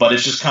movie, but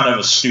it's just kind of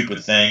a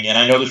stupid thing. And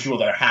I know there's people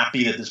that are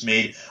happy that this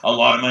made a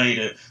lot of money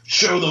to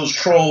show those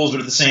trolls, but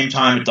at the same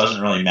time, it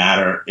doesn't really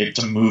matter.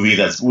 It's a movie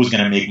that was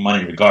going to make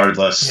money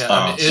regardless. Yeah,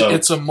 I mean,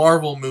 it's a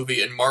Marvel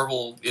movie, and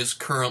Marvel is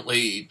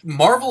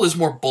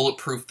more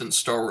bulletproof than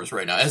Star Wars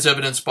right now, as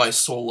evidenced by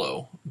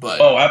Solo. But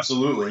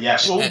absolutely, yeah.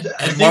 So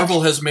and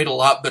Marvel has made a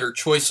lot better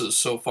choices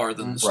so far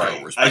than the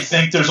Star Wars. I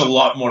think there's a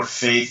lot more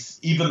faith.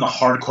 Even the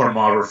hardcore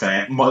Marvel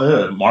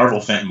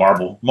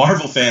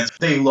fans,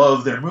 they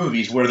love their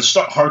movies. Where the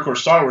hardcore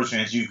Star Wars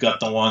fans, you've got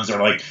the ones that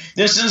are like,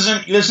 this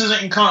isn't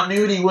in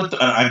continuity with.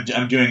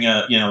 I'm doing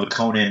the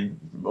Conan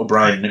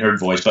O'Brien nerd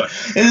voice, but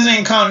it isn't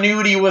in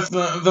continuity with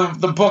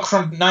the book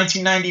from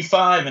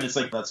 1995, and it's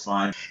like, that's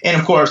fine. And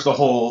of course, the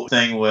whole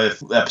thing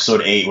with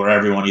Episode 8, where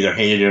everyone either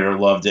hated it or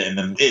loved it, and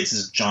then it's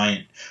this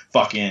giant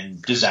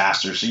fucking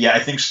disaster. So yeah, I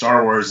think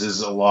Star Wars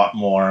is a lot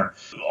more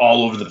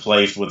all over the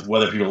place with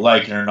whether people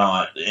like it or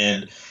not.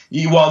 And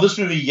while this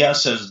movie,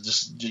 yes, has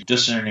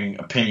discerning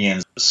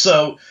opinions.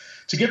 So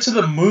to get to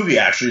the movie,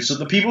 actually, so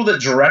the people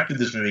that directed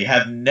this movie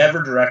have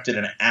never directed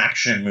an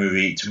action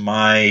movie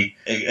I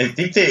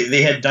think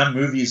they had done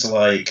movies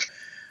like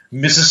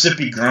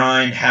Mississippi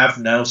Grind, Half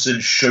Nelson,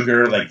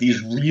 Sugar, like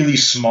these really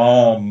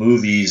small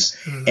movies.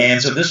 Mm-hmm.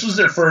 And so this was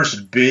their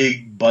first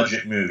big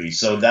budget movie.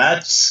 So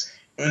that's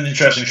an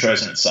interesting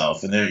choice in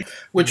itself. And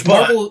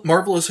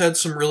Marvel has had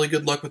some really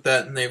good luck with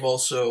that, and they've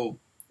also,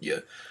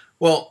 you've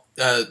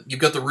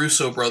got the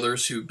Russo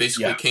brothers, who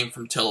basically came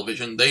from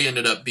television. They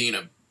ended up being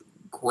a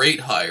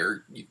great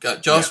hire. You've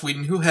got Joss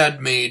Whedon, who had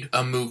made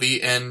a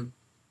movie, and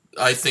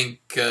I think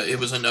it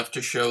was enough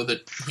to show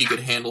that he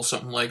could handle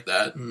something like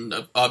that.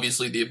 And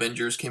obviously the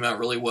Avengers came out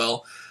really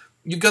well.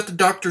 You've got the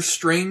Doctor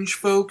Strange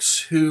folks,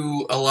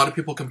 who a lot of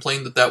people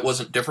complained that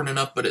wasn't different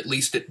enough, but at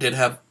least it did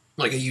have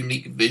like a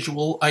unique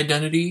visual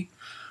identity.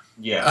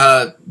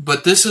 Yeah.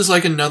 But this is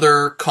like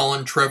another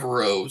Colin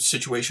Trevorrow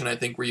situation, I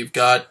think, where you've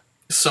got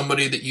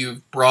somebody that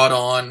you've brought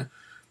on.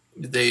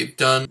 They've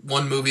done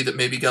one movie that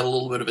maybe got a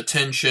little bit of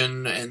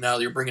attention, and now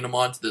you're bringing them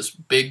on to this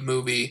big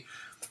movie.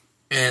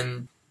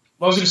 And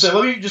I was going to say,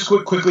 let me just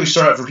quickly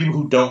start out for people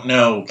who don't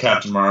know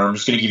Captain Marvel. I'm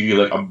just going to give you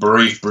like a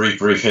brief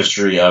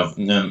history of,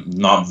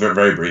 not very,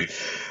 very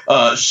brief.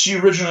 She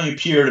originally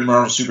appeared in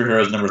Marvel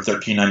Superheroes number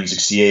 13,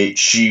 1968.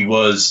 She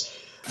was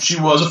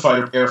a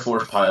fighter Air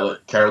Force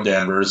pilot, Carol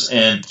Danvers,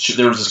 and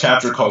there was this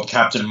character called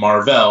Captain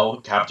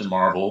Marvel,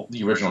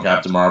 the original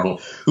Captain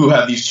Marvel, who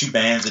had these two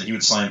bands that he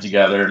would slam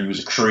together, and he was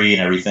a Kree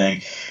and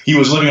everything. He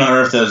was living on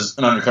Earth as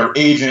an undercover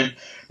agent.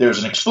 There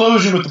was an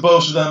explosion with the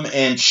both of them,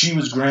 and she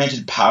was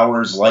granted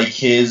powers like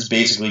his,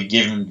 basically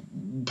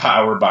given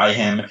power by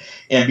him,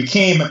 and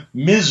became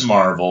Ms.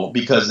 Marvel,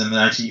 because in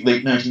the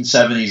late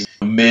 1970s,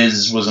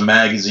 Ms. was a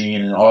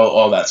magazine and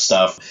all that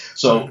stuff.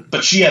 So,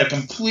 but she had a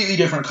completely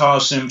different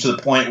costume, to the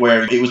point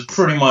where it was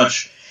pretty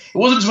much, it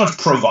wasn't as much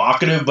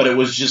provocative, but it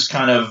was just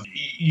kind of...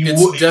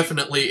 It's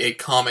definitely a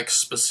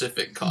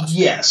comic-specific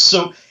costume. Yes,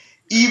 so...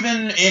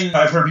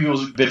 I've heard people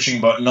bitching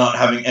about not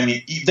having,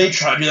 they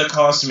tried to do that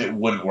costume, it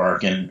wouldn't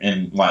work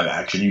in live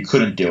action. You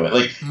couldn't do it.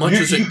 Like much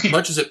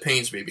as it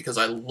pains me, because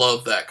I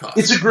love that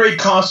costume. It's a great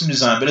costume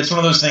design, but it's one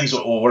of those things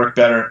that will work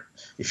better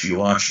if you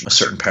watch a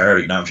certain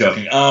parody. No, I'm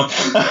joking.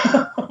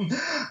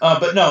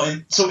 But no,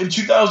 so in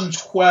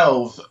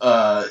 2012,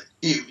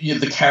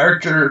 the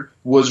character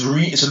was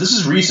so this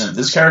is recent.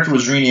 This character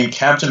was renamed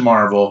Captain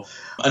Marvel.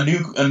 A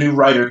new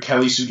writer,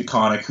 Kelly Sue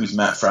DeConnick, who's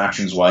Matt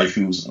Fraction's wife,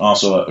 who's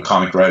also a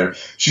comic writer.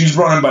 She was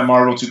brought in by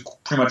Marvel to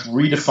pretty much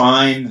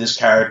redefine this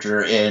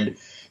character, and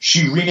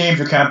she renamed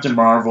her Captain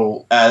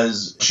Marvel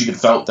as she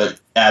felt that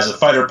as a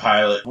fighter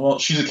pilot, well,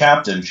 she's a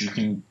captain. She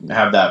can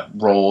have that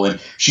role,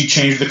 and she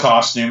changed the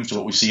costumes to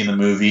what we see in the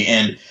movie,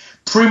 and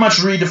pretty much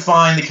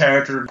redefined the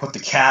character, put the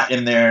cat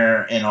in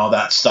there, and all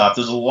that stuff.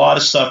 There's a lot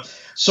of stuff.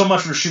 So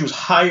much where she was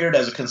hired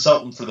as a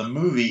consultant for the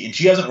movie, and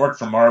she hasn't worked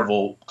for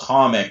Marvel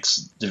Comics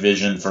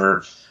division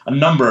for a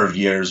number of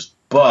years,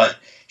 but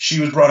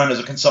she was brought on as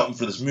a consultant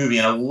for this movie,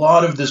 and a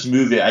lot of this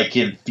movie I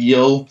can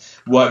feel,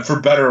 what for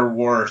better or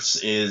worse,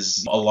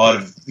 is a lot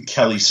of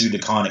Kelly Sue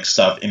DeConnick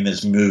stuff in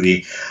this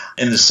movie,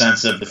 in the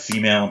sense of the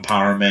female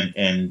empowerment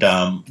and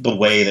the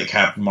way that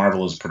Captain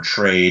Marvel is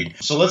portrayed.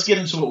 So let's get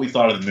into what we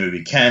thought of the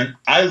movie. Ken,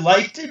 I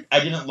liked it.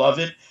 I didn't love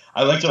it.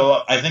 I liked it a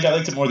lot. I think I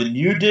liked it more than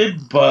you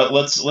did, but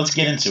let's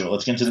get into it.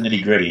 Let's get into the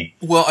nitty gritty.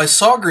 Well, I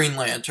saw Green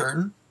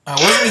Lantern. I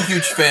wasn't a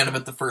huge fan of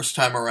it the first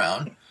time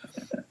around.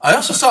 I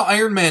also saw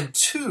Iron Man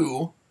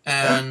 2,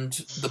 and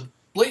the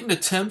blatant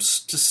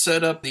attempts to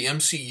set up the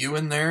MCU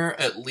in there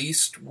at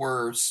least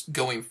were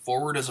going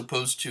forward, as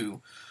opposed to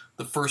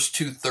the first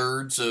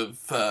 2/3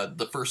 of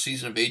the first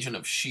season of Agent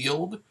of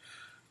S.H.I.E.L.D.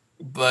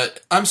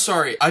 But I'm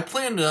sorry, I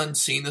planned on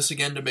seeing this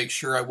again to make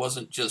sure I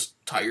wasn't just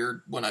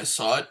tired when I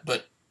saw it,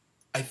 but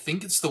I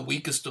think it's the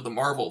weakest of the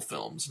Marvel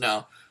films.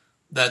 Now,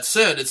 that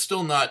said, it's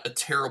still not a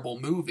terrible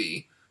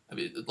movie. I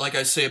mean, like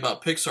I say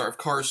about Pixar, if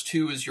Cars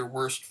 2 is your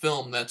worst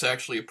film, that's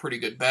actually a pretty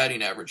good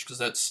batting average, because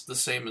that's the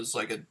same as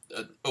like an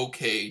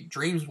okay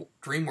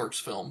DreamWorks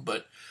film.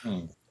 But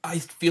I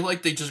feel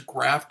like they just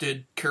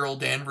grafted Carol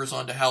Danvers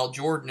onto Hal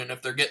Jordan, and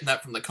if they're getting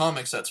that from the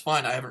comics, that's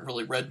fine. I haven't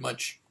really read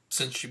much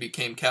since she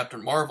became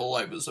Captain Marvel.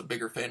 I was a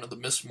bigger fan of the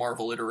Miss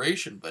Marvel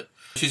iteration, but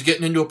she's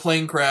getting into a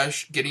plane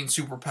crash, getting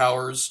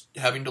superpowers,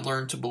 having to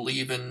learn to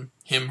believe in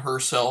him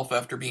herself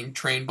after being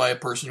trained by a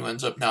person who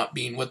ends up not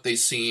being what they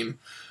seem.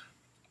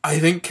 I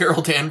think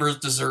Carol Danvers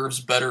deserves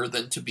better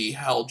than to be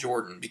Hal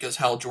Jordan, because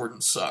Hal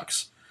Jordan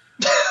sucks.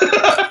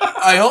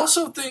 I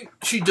also think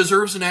she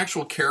deserves an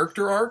actual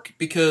character arc,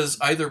 because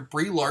either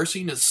Brie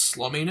Larson is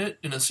slumming it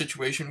in a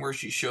situation where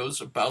she shows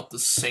about the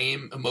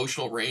same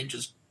emotional range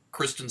as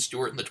Kristen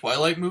Stewart in the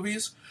Twilight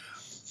movies,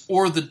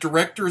 or the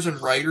directors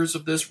and writers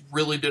of this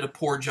really did a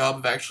poor job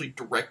of actually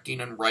directing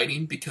and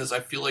writing, because I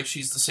feel like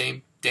she's the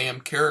same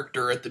damn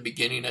character at the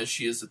beginning as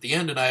she is at the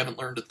end, and I haven't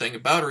learned a thing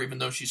about her, even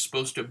though she's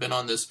supposed to have been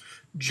on this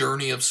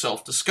journey of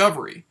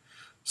self-discovery.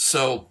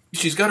 So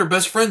she's got her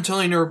best friend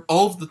telling her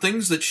all of the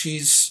things that she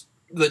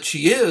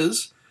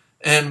is,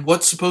 and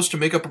what's supposed to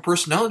make up her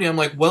personality. I'm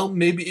like, well,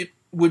 maybe it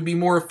would be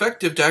more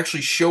effective to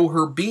actually show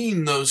her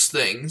being those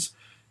things,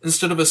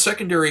 instead of a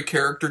secondary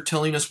character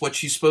telling us what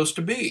she's supposed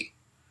to be.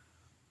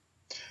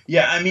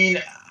 Yeah, I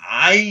mean,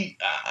 I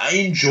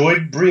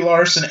enjoyed Brie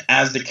Larson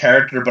as the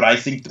character, but I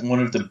think that one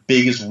of the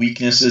biggest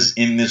weaknesses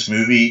in this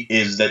movie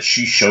is that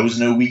she shows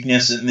no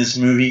weakness in this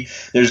movie.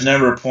 There's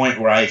never a point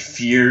where I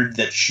feared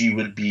that she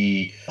would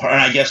be, and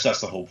I guess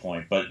that's the whole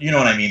point, but you know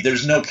what I mean.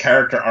 There's no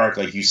character arc,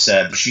 like you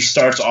said. She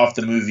starts off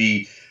the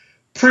movie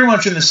pretty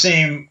much in the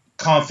same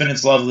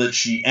confidence level that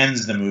she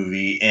ends the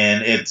movie,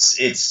 and it's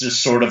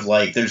just sort of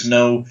like there's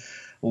no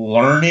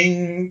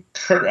learning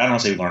curve. I don't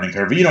want to say learning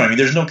curve, but you know what I mean.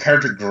 There's no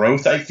character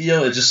growth, I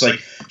feel. It's just like,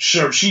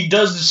 sure, she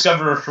does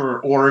discover her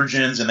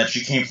origins and that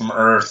she came from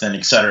Earth and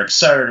et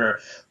cetera,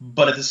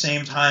 but at the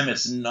same time,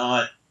 it's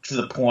not to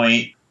the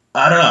point.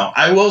 I don't know.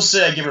 I will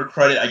say I give her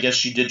credit. I guess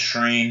she did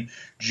train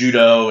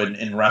judo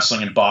and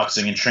wrestling and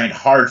boxing and trained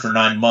hard for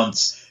 9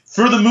 months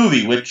for the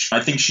movie, which I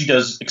think she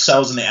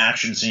excels in the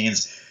action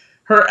scenes.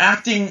 Her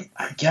acting,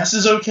 I guess,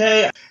 is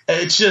okay.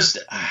 It's just,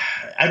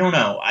 I don't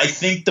know. I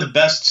think the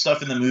best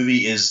stuff in the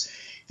movie is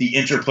the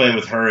interplay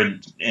with her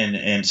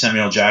and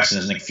Samuel Jackson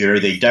as Nick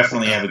Fury. They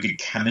definitely have a good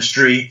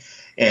chemistry.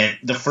 And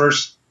the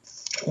first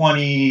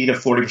 20 to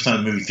 40%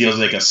 of the movie feels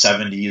like a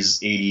 70s,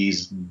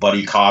 80s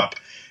buddy cop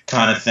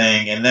kind of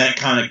thing. And then it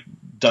kind of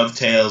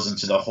dovetails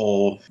into the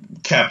whole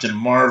Captain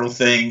Marvel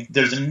thing.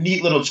 There's a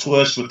neat little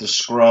twist with the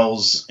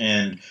Skrulls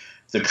and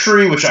the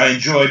Kree, which I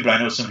enjoyed, but I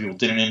know some people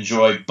didn't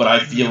enjoy. But I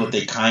feel that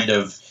they kind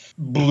of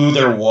blew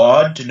their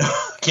wad to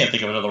I can't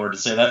think of another word to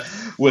say that,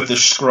 with the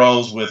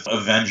Skrulls, with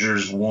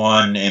Avengers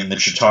 1 and the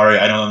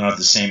Chitauri. I know they're not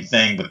the same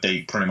thing, but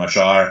they pretty much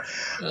are.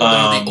 They're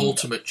the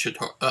ultimate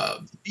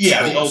Chitauri.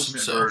 Yeah, the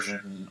ultimate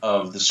version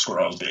of the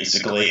Skrulls,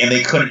 basically. And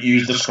they couldn't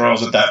use the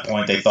Skrulls at that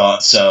point, they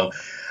thought. So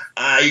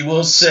I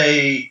will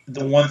say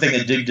the one thing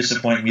that did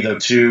disappoint me, though,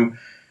 too,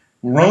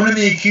 Ronan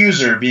the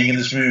Accuser being in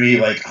this movie,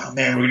 like, oh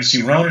man, we're going to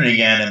see Ronan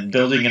again, and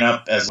building it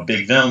up as a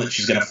big villain that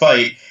she's going to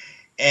fight.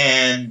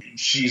 And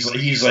he's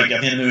like, at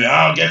the end of the movie,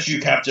 I'll get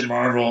you, Captain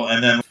Marvel.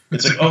 And then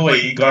it's like, oh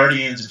wait, in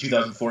Guardians in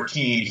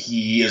 2014,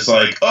 he is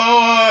like,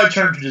 oh, I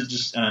turned to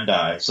just and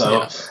die.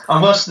 So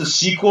unless the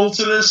sequel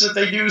to this that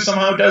they do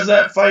somehow does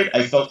that fight,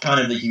 I felt kind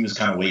of that he was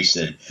kind of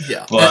wasted.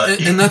 Yeah, but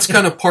and that's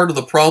kind of part of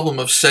the problem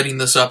of setting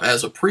this up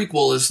as a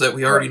prequel, is that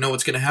we already know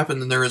what's going to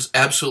happen, and there is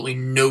absolutely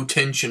no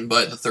tension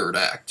by the third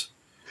act.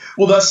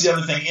 Well, that's the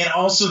other thing. And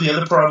also the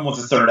other problem with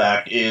the third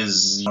act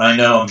is, and I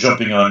know I'm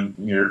riding on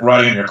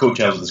your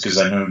coattails with this because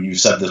I know you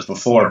said this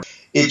before,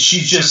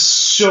 she's just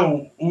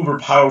so uber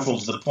powerful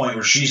to the point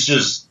where she's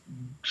just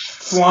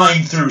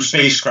flying through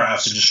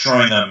spacecrafts and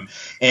destroying them,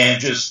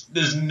 and just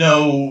there's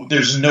no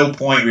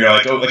point where you're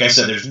like, oh, like I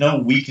said, there's no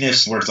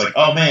weakness where it's like,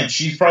 oh man,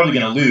 she's probably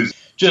going to lose.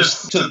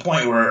 Just to the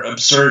point where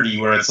absurdity,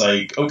 where it's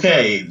like,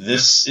 okay,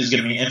 this is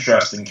going to be an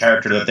interesting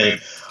character that they've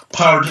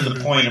powered to the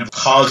point of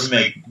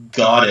cosmic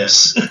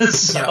goddess.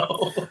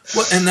 So.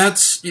 Well, and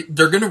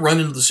they're going to run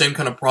into the same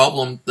kind of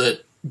problem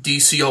that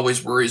DC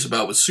always worries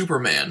about with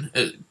Superman.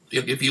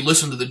 If you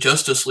listen to the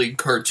Justice League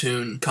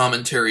cartoon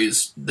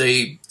commentaries,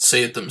 they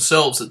say it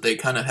themselves that they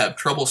kind of have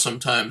trouble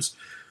sometimes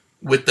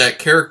with that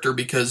character,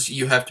 because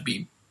you have to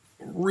be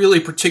really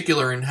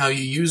particular in how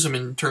you use him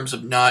in terms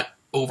of not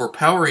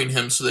overpowering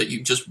him, so that you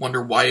just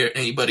wonder why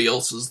anybody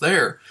else is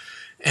there.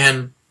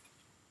 And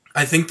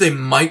I think they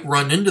might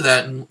run into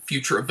that in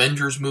future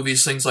Avengers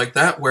movies, things like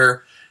that,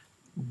 where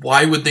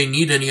why would they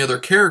need any other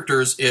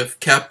characters if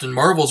Captain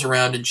Marvel's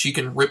around and she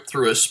can rip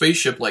through a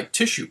spaceship like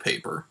tissue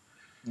paper?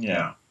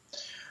 Yeah.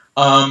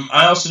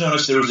 I also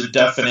noticed there was a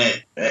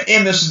definite,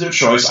 and this is their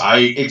choice,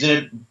 it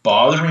didn't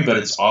bother me, but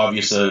it's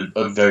obvious,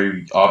 a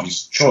very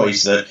obvious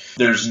choice, that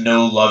there's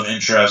no love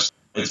interest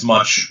It's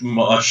much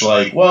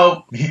like,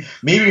 well,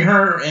 maybe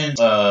her and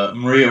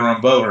Maria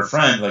Rambeau, her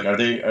friend, like, are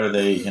they are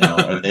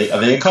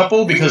they a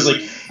couple? Because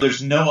like,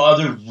 there's no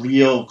other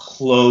real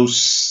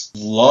close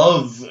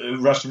love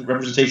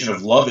representation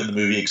of love in the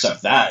movie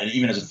except that, and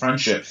even as a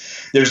friendship,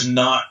 there's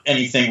not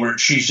anything where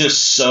she's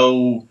just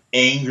so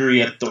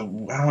angry at the. I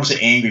don't want to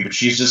say angry, but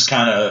she's just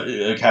kind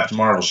of Captain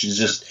Marvel. She's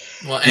just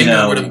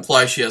anger would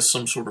imply she has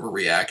some sort of a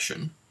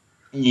reaction.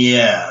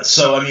 Yeah.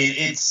 So I mean,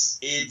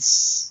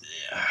 it's.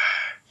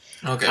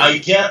 Okay. I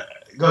get.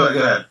 Go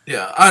ahead.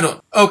 Yeah, I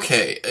don't.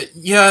 Okay.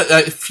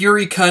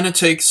 Fury kind of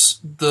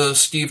takes the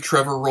Steve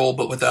Trevor role,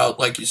 but without,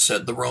 like you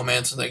said, the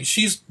romance and things.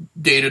 She's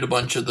dated a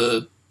bunch of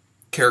the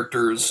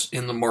characters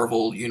in the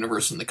Marvel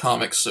universe in the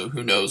comics, so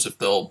who knows if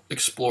they'll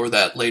explore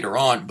that later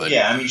on. But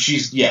yeah, I mean, she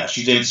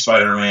dated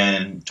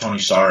Spider-Man and Tony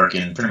Stark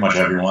and pretty much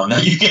everyone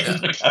that you get.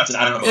 Yeah.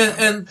 I don't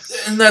know.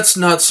 And that's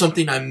not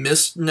something I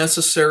missed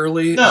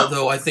necessarily, no.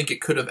 Although I think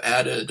it could have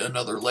added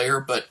another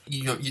layer. But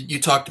you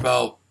talked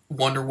about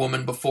Wonder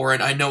Woman before,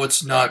 and I know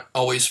it's not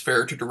always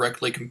fair to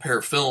directly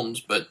compare films,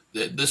 but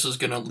this is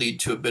going to lead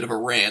to a bit of a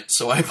rant,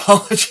 so I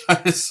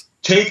apologize.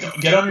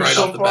 Get on your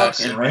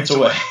soapbox and rant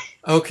away.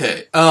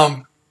 Okay,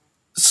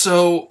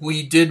 so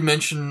we did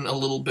mention a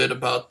little bit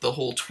about the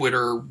whole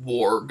Twitter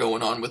war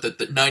going on with it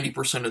that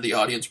 90% of the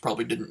audience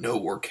probably didn't know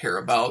or care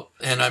about,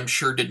 and I'm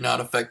sure did not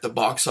affect the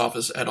box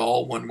office at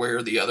all one way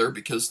or the other,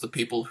 because the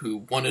people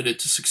who wanted it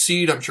to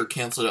succeed, I'm sure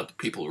canceled out the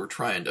people who were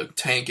trying to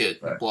tank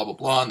it, right. Blah, blah,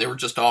 blah, and they were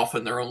just off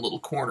in their own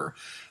little corner.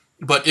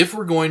 But if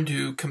we're going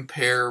to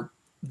compare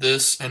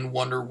this and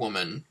Wonder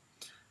Woman,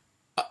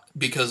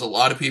 because a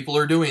lot of people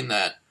are doing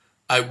that,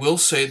 I will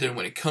say that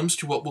when it comes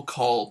to what we'll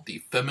call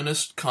the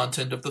feminist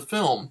content of the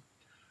film,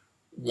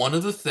 one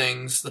of the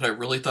things that I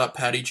really thought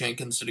Patty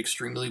Jenkins did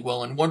extremely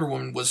well in Wonder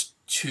Woman was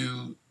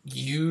to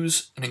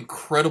use an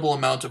incredible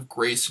amount of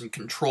grace and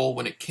control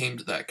when it came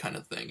to that kind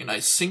of thing. And I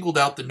singled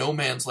out the No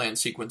Man's Land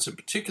sequence in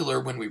particular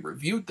when we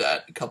reviewed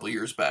that a couple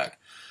years back,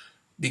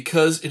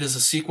 because it is a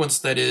sequence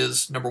that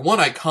is, number one,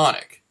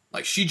 iconic.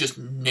 Like, she just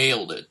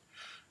nailed it.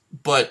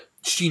 But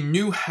she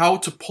knew how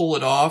to pull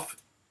it off,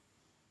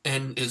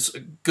 and is a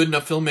good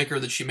enough filmmaker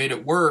that she made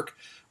it work,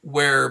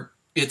 where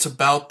it's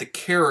about the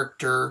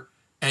character,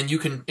 and you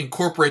can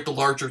incorporate the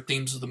larger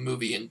themes of the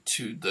movie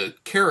into the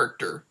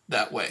character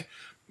that way.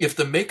 If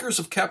the makers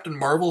of Captain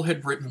Marvel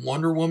had written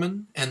Wonder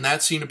Woman, and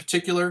that scene in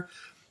particular,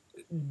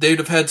 they'd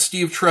have had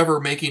Steve Trevor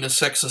making a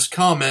sexist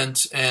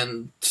comment,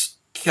 and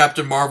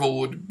Captain Marvel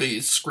would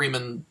be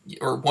screaming,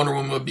 or Wonder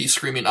Woman would be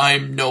screaming,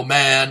 "I'm no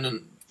man,"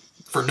 and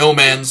for No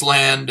Man's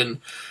Land,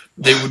 and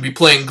they would be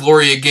playing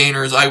Gloria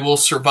Gaynor's "I Will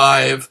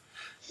Survive."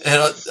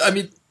 And I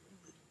mean,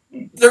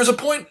 there's a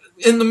point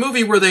in the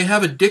movie where they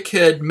have a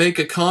dickhead make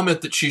a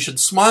comment that she should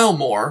smile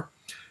more,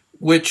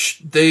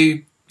 which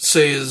they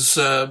say is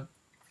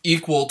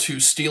equal to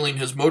stealing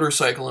his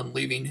motorcycle and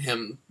leaving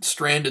him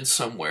stranded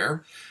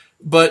somewhere.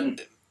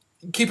 But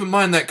keep in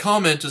mind that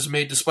comment is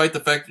made despite the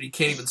fact that he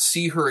can't even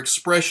see her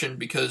expression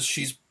because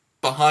she's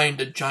behind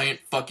a giant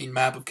fucking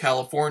map of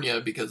California,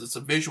 because it's a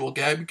visual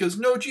gag, because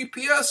no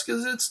GPS,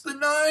 because it's the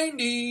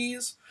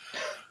 90s.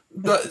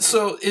 But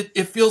so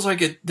it feels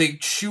like they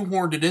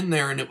shoehorned it in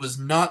there and it was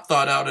not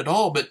thought out at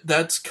all, but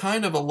that's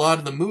kind of a lot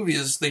of the movie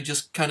is they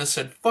just kind of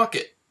said, fuck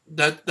it.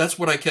 That's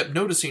what I kept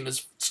noticing,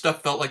 is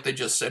stuff felt like they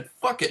just said,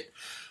 fuck it.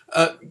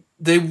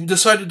 They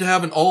decided to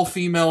have an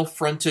all-female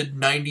fronted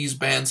 90s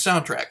band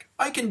soundtrack.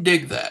 I can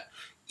dig that.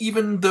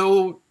 Even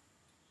though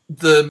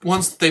the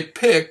ones that they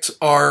picked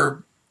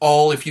are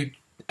all, if you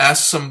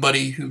ask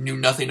somebody who knew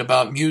nothing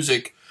about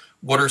music,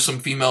 what are some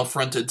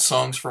female-fronted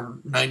songs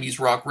from 90s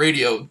rock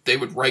radio, they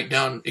would write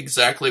down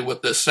exactly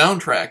what this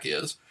soundtrack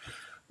is.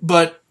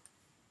 But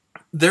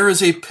there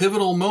is a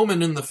pivotal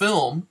moment in the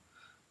film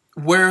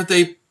where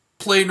they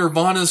play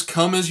Nirvana's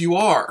Come As You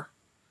Are.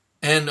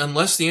 And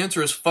unless the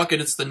answer is, fuck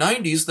it, it's the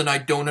 90s, then I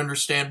don't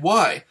understand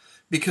why.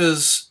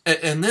 Because,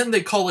 and then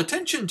they call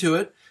attention to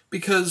it,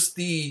 because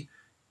the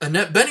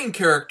Annette Bening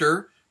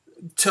character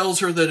tells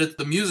her that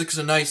the music's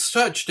a nice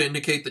touch to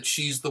indicate that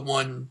she's the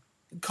one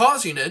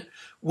causing it,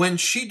 when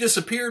she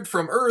disappeared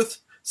from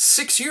Earth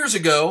 6 years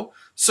ago,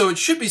 so it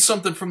should be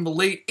something from the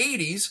late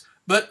 80s,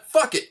 but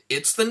fuck it,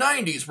 it's the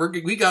 90s,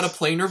 we gotta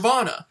play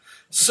Nirvana.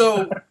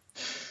 So,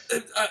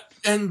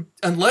 and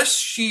unless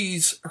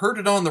she's heard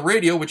it on the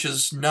radio, which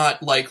is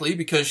not likely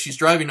because she's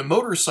driving a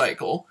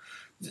motorcycle,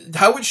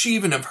 how would she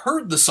even have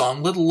heard the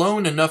song, let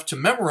alone enough to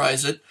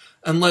memorize it,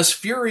 unless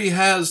Fury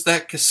has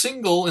that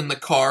single in the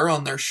car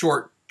on their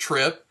short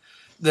trip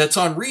that's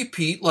on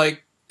repeat,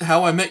 like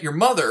How I Met Your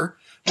Mother,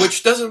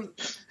 which doesn't,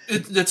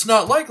 it's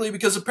not likely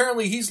because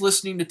apparently he's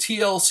listening to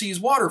TLC's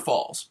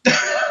Waterfalls.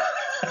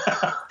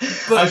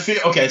 But, I feel,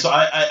 okay, so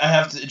I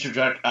have to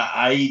interject.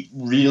 I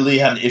really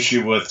had an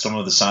issue with some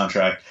of the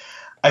soundtrack.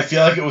 I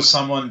feel like it was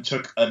someone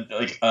took,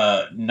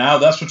 now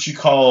that's what you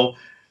call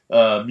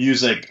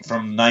music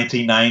from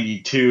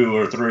 1992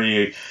 or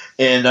 3,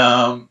 and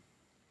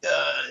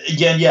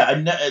again,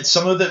 yeah,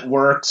 some of it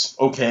works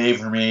okay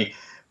for me,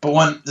 But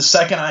when the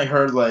second I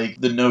heard like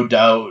the No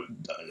Doubt,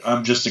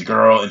 I'm just a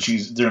girl, and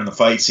she's during the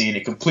fight scene,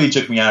 it completely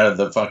took me out of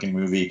the fucking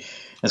movie.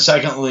 And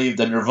secondly,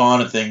 the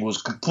Nirvana thing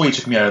was completely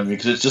took me out of the movie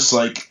because it's just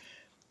like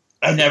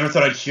I never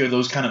thought I'd hear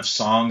those kind of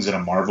songs in a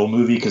Marvel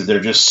movie because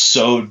they're just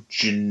so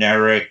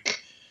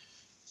generic.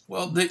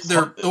 Well,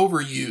 they're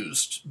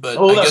overused, but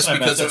Oh, I that's guess what I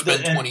because meant.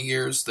 it's been 20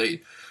 years,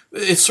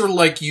 it's sort of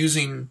like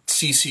using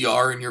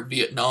CCR in your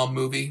Vietnam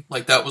movie.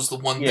 Like that was the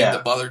one thing Yeah.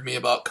 that bothered me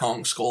about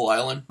Kong Skull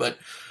Island. But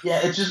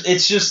Yeah, it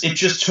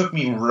just took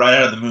me right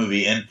out of the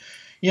movie. And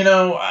you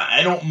know,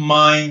 I don't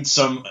mind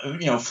some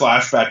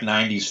flashback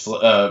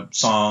 '90s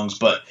songs,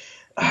 but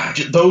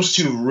those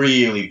two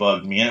really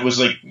bugged me. And it was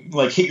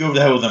like hit you over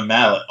the head with a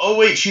mallet. Oh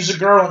wait, she's a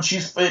girl and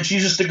she's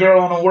just a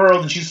girl in a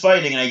world and she's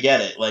fighting. I get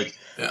it. Like.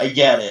 Yeah. I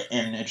get it,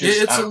 and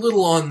it's a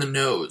little on the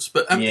nose.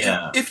 But I mean,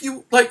 yeah. if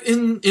you like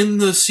in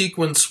the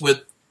sequence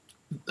with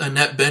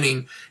Annette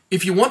Bening,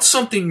 if you want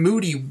something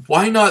moody,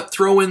 why not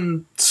throw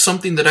in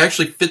something that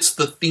actually fits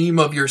the theme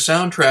of your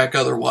soundtrack?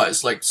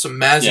 Otherwise, like some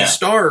Mazzy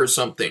Star or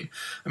something.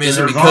 I mean, is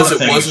it because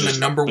it wasn't a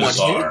number one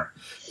hit?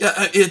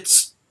 Yeah,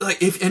 it's like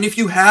if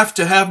you have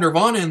to have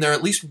Nirvana in there,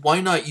 at least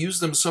why not use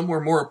them somewhere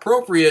more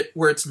appropriate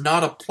where it's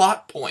not a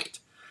plot point?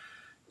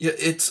 Yeah,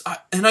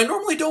 and I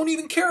normally don't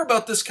even care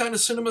about this kind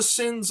of Cinema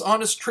Sins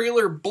honest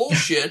trailer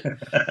bullshit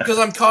because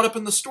I'm caught up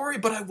in the story,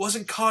 but I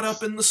wasn't caught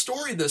up in the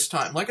story this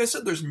time. Like I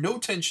said, there's no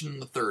tension in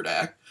the third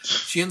act.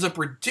 She ends up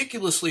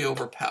ridiculously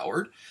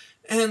overpowered,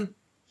 and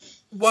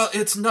while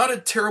it's not a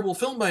terrible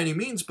film by any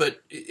means,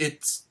 but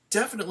it's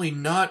definitely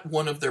not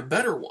one of their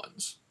better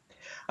ones.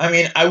 I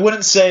mean, I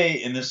wouldn't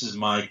say, and this is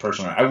my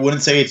personal, I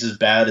wouldn't say it's as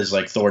bad as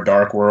like Thor: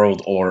 Dark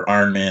World or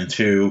Iron Man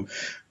 2.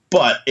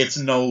 But it's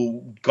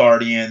no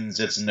Guardians,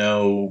 it's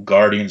no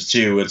Guardians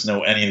 2, it's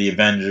no any of the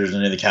Avengers,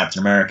 any of the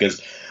Captain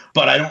Americas.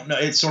 But I don't know,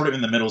 it's sort of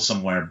in the middle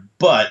somewhere.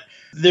 But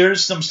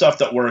there's some stuff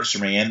that works for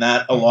me, and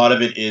that a lot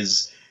of it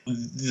is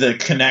the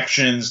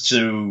connections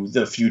to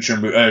the future,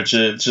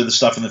 to the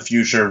stuff in the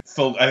future.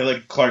 I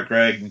like Clark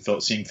Gregg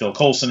and seeing Phil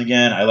Coulson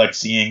again. I like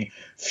seeing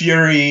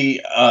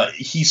Fury.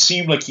 He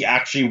seemed like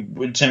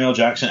when Samuel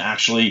Jackson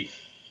actually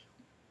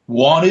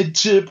wanted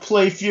to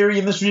play Fury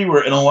in this movie,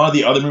 where in a lot of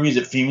the other movies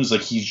it feels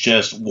like he's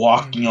just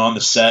walking on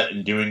the set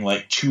and doing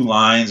like 2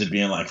 lines and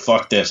being like,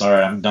 fuck this,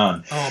 alright, I'm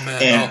done. Oh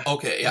man,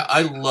 okay, yeah,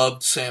 I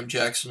loved Sam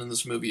Jackson in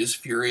this movie as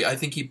Fury. I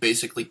think he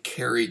basically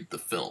carried the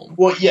film.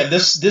 Well, yeah,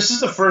 this is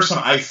the first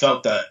time I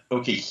felt that,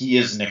 okay, he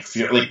is Nick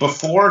Fury. Like,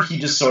 before, he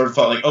just sort of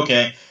felt like,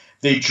 okay,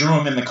 they drew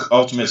him in the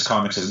Ultimates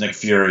comics as Nick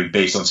Fury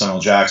based on Samuel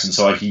Jackson,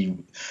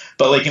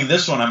 but like in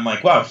this one, I'm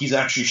like, wow, he's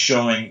actually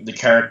showing the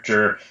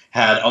character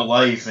had a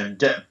life and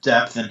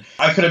depth, and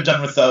I could have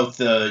done without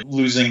the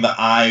losing the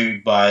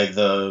eye by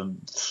the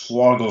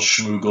Floggle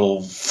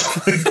Schmoogle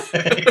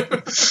thing.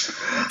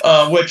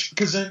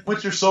 Because in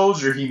Winter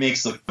Soldier, he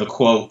makes the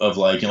quote of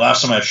like,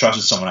 last time I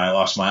trusted someone, I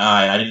lost my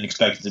eye, and I didn't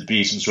expect it to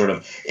be some sort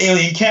of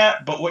alien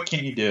cat, but what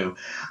can you do?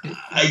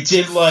 I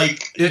did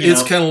like...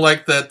 It's kind of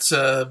like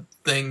that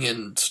thing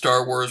in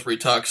Star Wars where he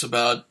talks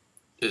about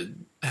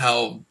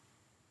how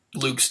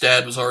Luke's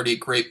dad was already a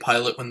great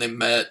pilot when they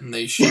met, and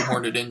they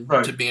shoehorned it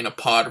into being a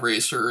pod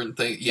racer and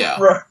things. Yeah,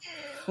 right.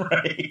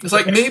 It's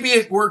like maybe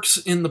it works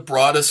in the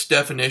broadest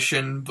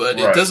definition, but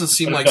it doesn't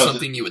seem like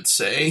something you would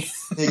say.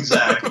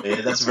 Exactly,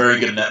 that's a very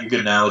good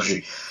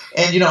analogy.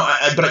 And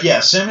but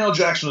yeah, Samuel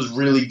Jackson was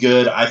really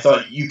good. I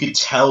thought you could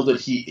tell that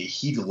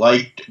he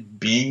liked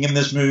being in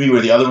this movie, where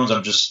the other ones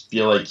I just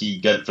feel like he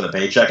got it for the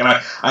paycheck. And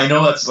I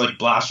know that's like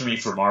blasphemy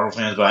for Marvel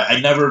fans, but I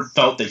never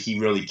felt that he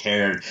really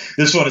cared.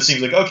 This one, it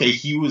seems like, okay,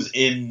 he was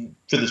in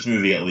for this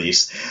movie at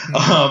least.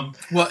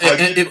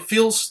 It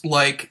feels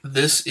like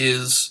this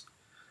is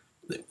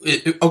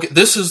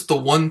this is the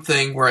one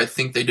thing where I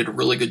think they did a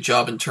really good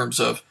job in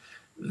terms of,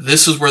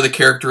 this is where the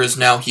character is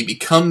now. He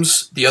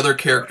becomes the other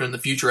character in the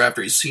future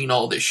after he's seen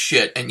all this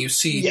shit. And you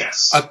see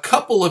a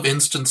couple of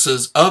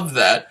instances of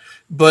that,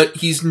 but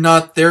he's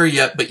not there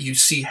yet, but you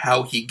see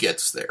how he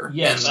gets there.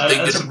 Yes, and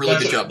they did a really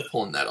good job of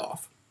pulling that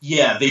off.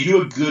 Yeah, they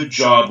do a good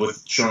job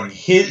with showing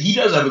he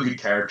does have a good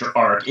character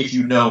arc if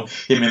you know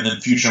him in the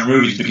future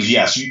movies, because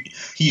yes,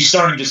 he's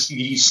starting to,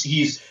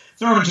 he's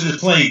thrown into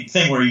this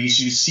thing where you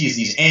sees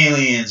these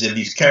aliens and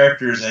these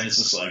characters, and it's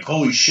just like,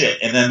 holy shit.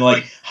 And then,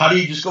 like, how do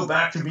you just go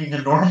back to being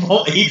a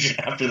normal agent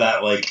after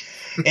that? Like,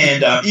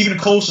 and even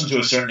Coulson, to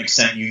a certain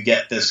extent, you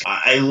get this.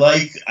 I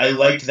liked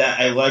that.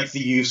 I liked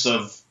the use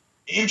of,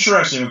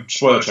 interesting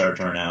spoiler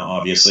territory now,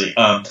 obviously.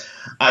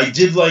 I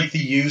did like the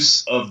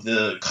use of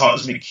the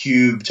Cosmic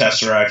Cube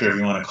Tesseract, whatever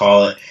you want to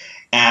call it,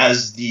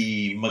 as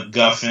the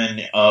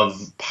MacGuffin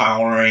of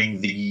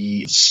powering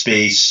the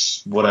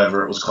space,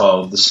 whatever it was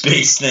called, the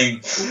space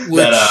thing.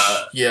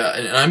 Yeah,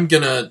 and I'm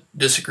going to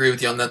disagree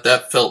with you on that.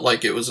 That felt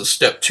like it was a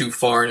step too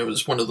far, and it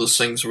was one of those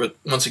things where,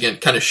 once again,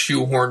 kind of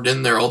shoehorned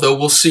in there, although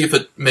we'll see if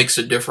it makes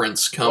a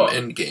difference come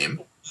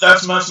Endgame.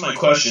 That's my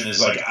question, is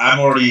like,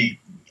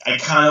 I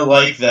kind of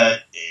like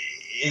that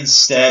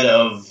instead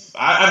of...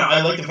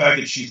 I like the fact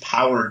that she's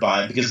powered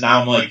by it, because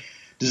now I'm like,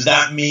 does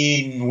that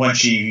mean when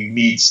she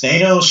meets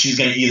Thanos, she's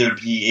going to either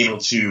be able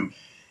to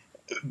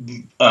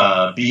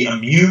be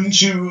immune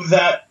to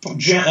that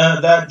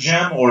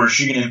gem, or is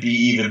she going to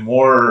be even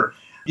more?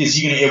 Is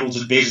he going to be able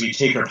to basically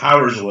take her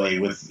powers away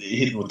with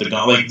the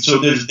gun? Like,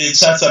 so it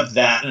sets up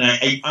that,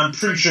 and I'm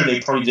pretty sure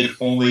they probably did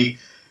only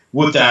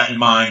with that in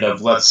mind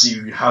of let's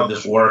see how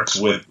this works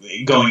with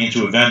going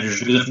into Avengers,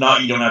 because if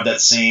not, you don't have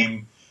that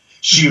same.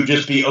 She would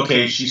just be,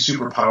 okay, she's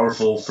super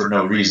powerful for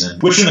no reason.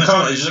 Which in the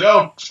comics, it's just like,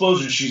 oh,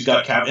 explosion, she's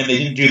got cap. And they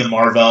didn't do the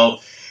Marvel.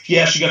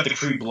 Yeah, she got the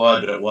Kree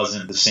blood, but it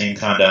wasn't the same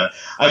kind of.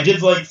 I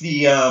did like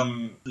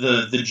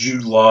the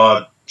Jude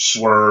Law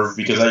swerve,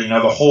 because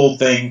the whole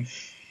thing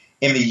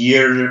in the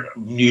year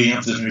leading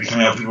up to this movie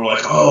coming out, people were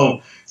like,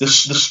 oh, the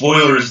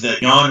spoiler is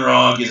that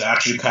Yon-Rogg is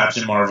actually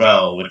Captain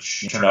Marvel,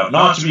 which turned out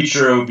not to be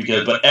true,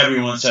 but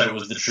everyone said it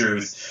was the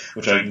truth,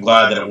 which I'm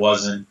glad that it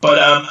wasn't. But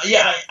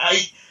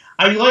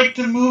I liked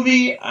the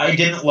movie. I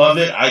didn't love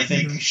it. I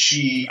think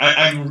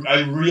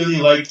I really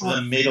liked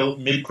the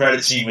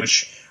mid-credit scene,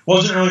 which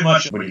wasn't really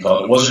much. What do you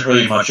call it? It wasn't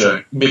really much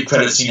a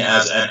mid-credit scene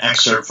as an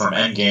excerpt from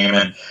Endgame,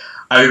 and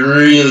I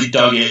really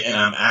dug it. And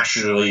I'm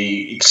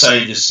actually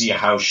excited to see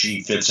how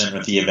she fits in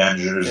with the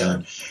Avengers. Yeah.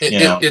 And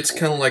it's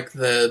kind of like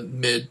the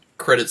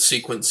mid-credit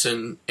sequence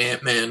in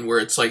Ant-Man, where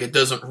it's like it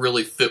doesn't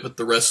really fit with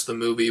the rest of the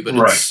movie, but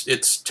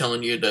it's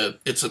telling you to.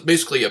 It's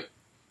basically a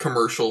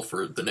commercial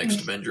for the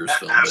next Avengers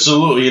film.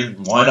 Absolutely,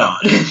 and why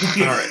not?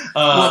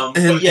 All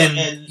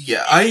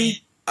right.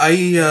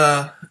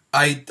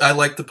 I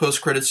like the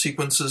post-credit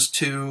sequences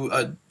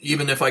too.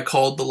 Even if I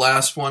called the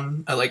last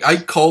one, I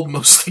called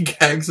most of the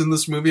gags in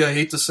this movie. I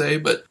hate to say,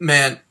 but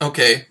man,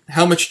 okay,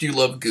 how much do you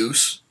love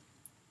Goose?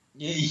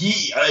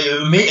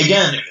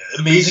 Again,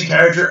 amazing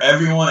character.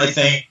 Everyone, I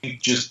think,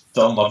 just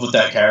fell in love with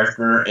that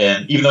character,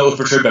 and even though it was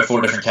portrayed by 4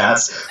 different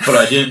cats, but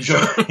I did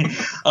enjoy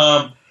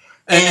it.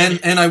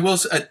 And I will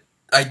say,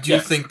 I do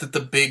think that the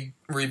big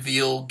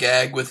reveal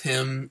gag with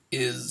him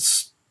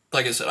is,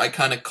 like I said, I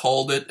kind of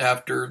called it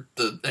after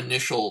the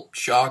initial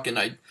shock, and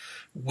I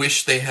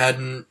wish they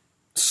hadn't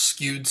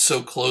skewed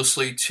so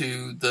closely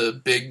to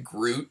the big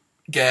Groot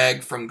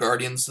gag from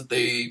Guardians that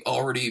they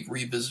already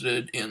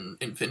revisited in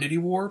Infinity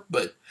War.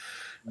 But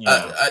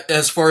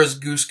as far as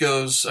Goose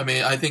goes, I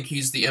mean, I think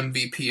he's the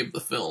MVP of the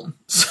film.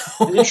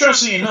 So.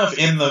 Interestingly enough,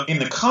 in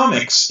the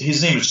comics,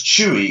 his name is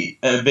Chewie,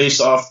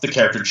 based off the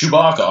character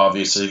Chewbacca.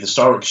 Obviously,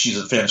 she's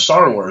a fan of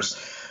Star Wars,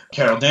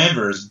 Carol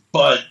Danvers.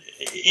 But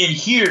in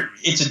here,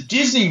 it's a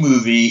Disney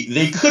movie.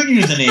 They could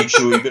use the name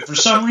Chewie, but for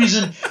some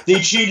reason, they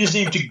changed his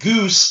name to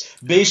Goose,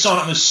 based on,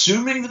 I'm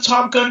assuming, the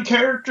Top Gun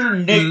character,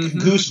 Nick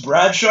Goose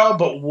Bradshaw,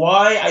 but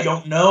why, I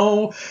don't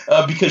know,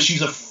 because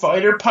she's a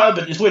fighter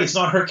pilot, but wait, it's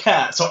not her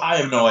cat, so I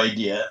have no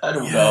idea. I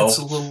don't know. It's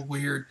a little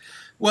weird.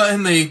 Well,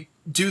 and they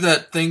do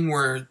that thing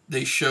where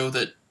they show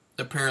that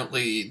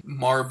apparently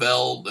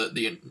Marvel,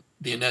 the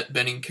Annette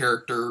Bening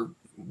character,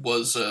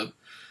 was a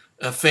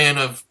fan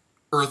of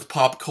Earth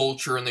pop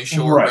culture, and they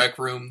show a rec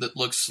room that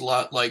looks a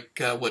lot like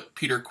what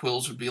Peter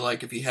Quills would be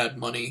like if he had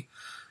money.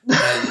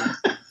 And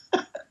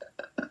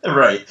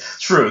right,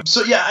 true.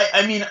 So yeah,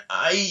 I mean,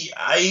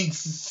 I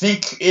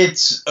think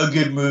it's a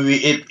good movie.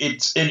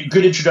 It's a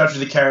good introduction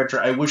to the character.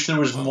 I wish there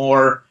was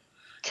more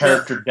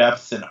character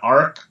depth and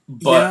arc,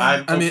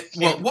 but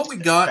what we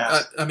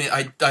got.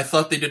 I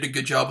thought they did a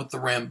good job with the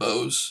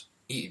Rambos,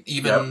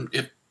 even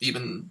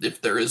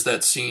if there is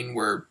that scene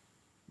where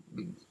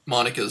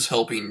Monica's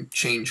helping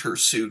change her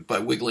suit by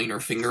wiggling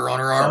her finger on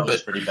her arm. That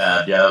was pretty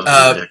bad. Yeah, that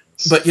was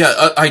ridiculous. But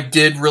yeah, I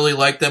did really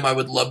like them. I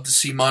would love to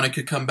see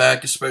Monica come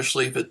back,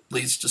 especially if it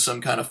leads to some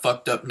kind of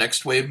fucked up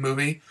Next Wave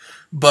movie.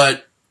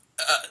 But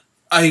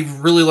I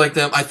really like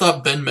them. I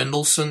thought Ben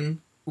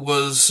Mendelsohn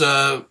was.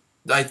 I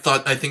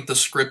think the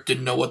script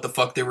didn't know what the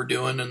fuck they were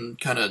doing and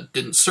kind of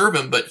didn't serve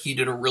him, but he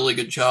did a really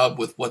good job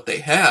with what they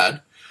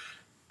had.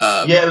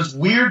 It was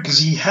weird because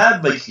he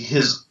had I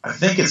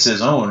think it's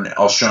his own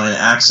Australian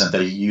accent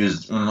that he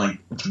used. And,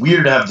 it's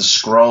weird to have the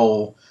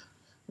Skrull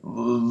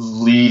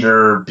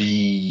leader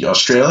be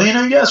Australian,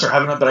 I guess, or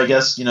having it, but I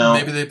guess,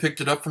 Maybe they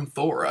picked it up from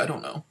Thor, I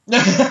don't know.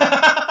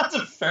 That's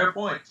a fair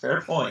point. I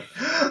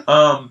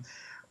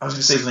was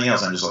going to say something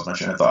else, I just lost my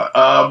train of thought.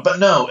 But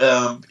no,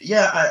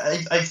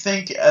 I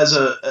think as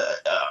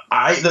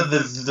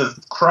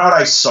the crowd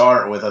I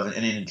saw it with of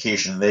an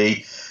indication,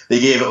 they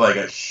gave it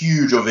a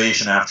huge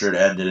ovation after it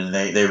ended, and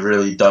they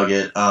really dug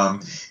it.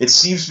 It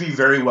seems to be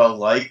very well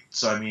liked.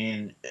 So I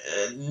mean,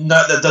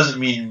 that doesn't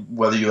mean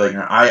whether you like it or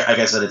not. Like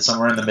I said, it's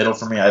somewhere in the middle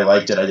for me. I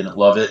liked it. I didn't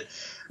love it.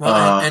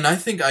 Well, and I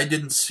think I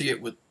didn't see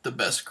it with the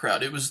best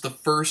crowd. It was the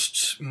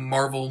first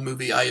Marvel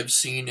movie I have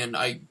seen, and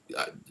I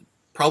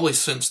probably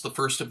since the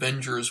first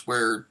Avengers,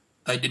 where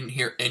I didn't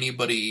hear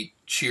anybody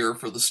cheer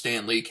for the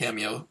Stan Lee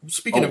cameo.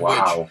 Speaking of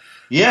which,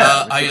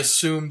 I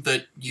assumed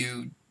that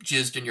you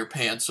jizzed in your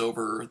pants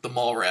over the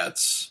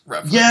Mallrats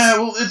reference. Yeah,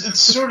 well, it's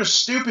sort of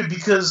stupid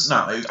because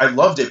I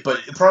loved it,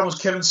 but the problem was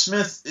Kevin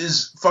Smith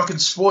is fucking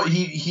spoiled.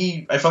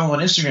 I follow him on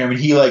Instagram, and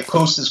he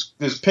posts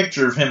this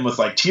picture of him with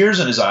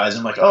tears in his eyes. And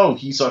I'm like, oh,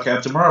 he saw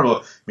Captain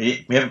Marvel.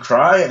 Made him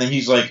cry, and then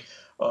he's like,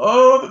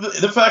 Oh,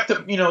 the fact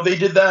that, they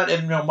did that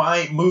and,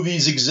 my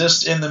movies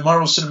exist in the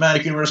Marvel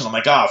Cinematic Universe, and I'm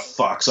like, oh,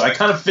 fuck. So I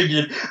kind of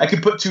figured I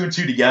could put two and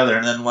two together,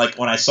 and then,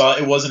 when I saw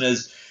it wasn't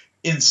as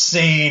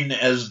insane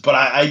but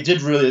I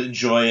did really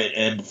enjoy it,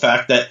 and the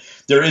fact that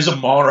there is a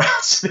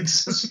Mallrats that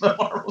exists in the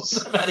Marvel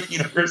Cinematic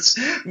Universe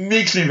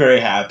makes me very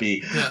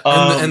happy. Yeah.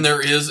 And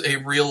there is a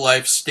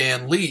real-life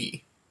Stan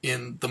Lee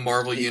in the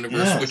Marvel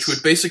Universe, which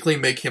would basically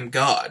make him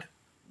God.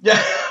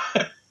 Yeah.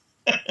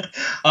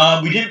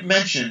 We didn't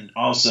mention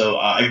also,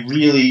 I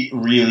really,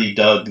 really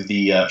dug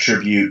the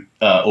tribute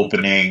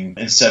opening.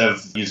 Instead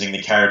of using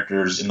the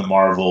characters in the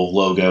Marvel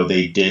logo,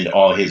 they did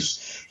all his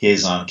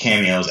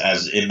cameos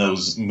as in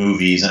those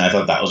movies, and I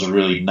thought that was a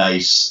really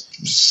nice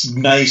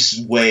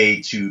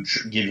way to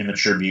give him a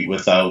tribute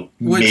without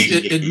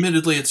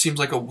admittedly, it seems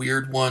like a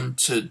weird one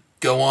to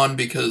go on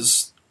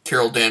because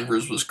Carol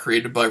Danvers was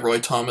created by Roy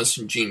Thomas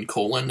and Gene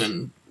Colan,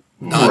 and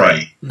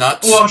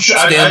not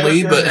Stan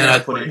Lee,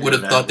 I would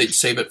have thought they'd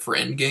save it for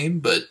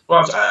Endgame, but...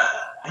 Well,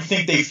 I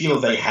think they feel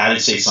they had to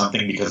say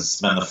something because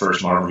it's been the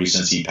first Marvel movie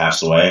since he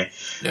passed away.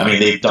 Yeah. I mean,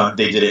 they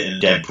did it in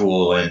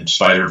Deadpool and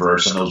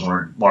Spider-Verse, and those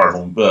weren't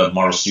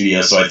Marvel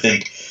Studios, so I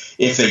think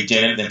if they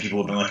didn't, then people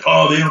would have been like,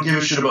 oh, they don't give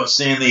a shit about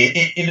Stan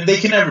Lee, and they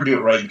can never do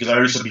it right, because I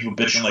already saw people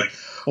bitching like,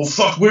 oh,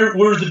 fuck,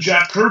 where's the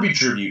Jack Kirby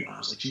tribute? And I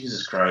was like,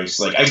 Jesus Christ,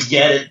 I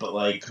get it,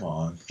 but, come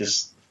on,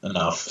 just...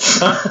 enough.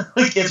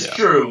 It's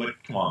true, but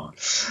come on.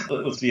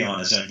 Let's be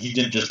honest. I mean, he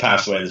didn't just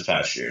pass away this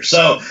past year.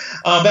 So,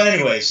 but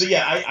anyway,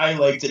 I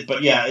liked it.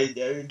 But yeah,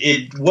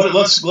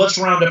 let's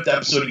round up the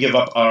episode and give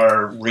up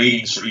our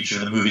ratings for each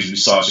of the movies we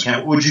saw. So,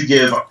 what would you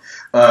give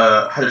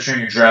How to Train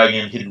Your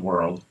Dragon, Hidden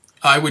World?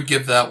 I would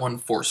give that one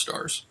 4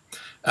 stars.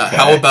 Okay.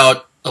 How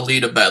about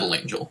Alita Battle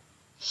Angel?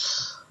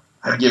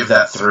 I'd give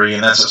that 3,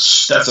 and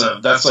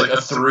that's like a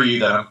 3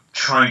 that I'm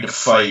trying to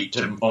fight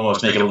to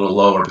almost make it a little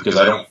lower because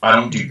I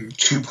don't do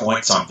 2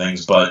 point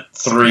somethings, but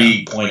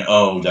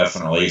 3.0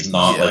 definitely is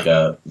not like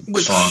a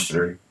strong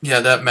 3. Yeah,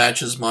 that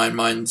matches mine.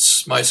 My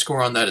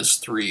score on that is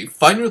 3.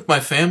 Fighting with My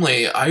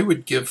Family, I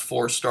would give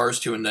 4 stars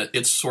to, and that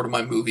it's sort of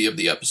my movie of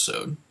the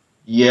episode.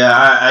 Yeah,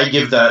 I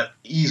give that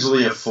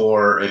easily a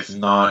 4. If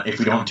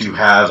we don't do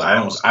halves, I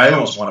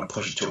almost want to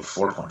push it to a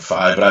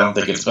 4.5, but I don't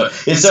think but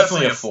it's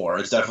definitely a 4.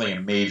 It's definitely a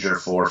major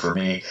 4 for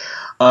me.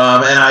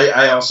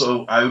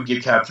 And I would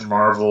give Captain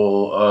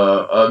Marvel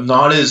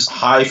not as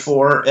high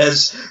 4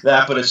 as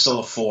that, but it's still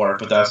a 4.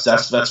 But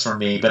that's for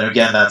me. But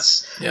again,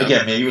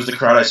 maybe it was the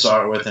crowd I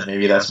saw it with, and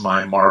maybe that's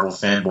my Marvel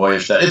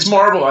fanboyish. That it's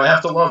Marvel, I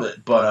have to love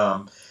it.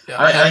 But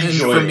I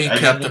enjoy it. For me,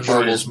 Captain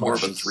Marvel's more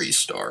of a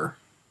 3-star.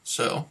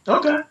 So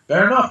okay,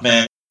 fair enough,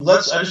 man. I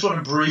just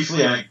want to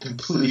briefly, I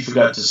completely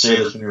forgot to say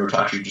this when we were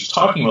just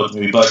talking about the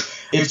movie, but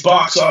it's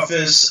box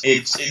office.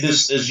 It's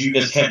this,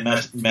 as Ken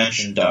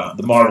mentioned,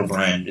 the Marvel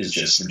brand is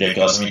just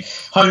ridiculous. I mean,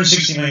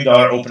 $160 million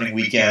opening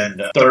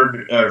weekend,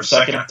 third or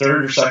second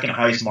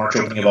highest March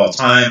opening of all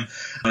time.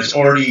 It's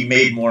already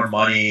made more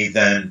money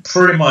than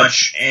pretty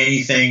much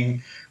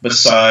anything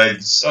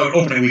besides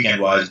opening weekend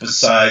wise,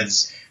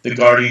 besides the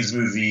Guardians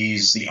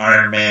movies, the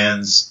Iron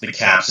Mans, the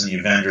Caps, and the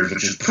Avengers,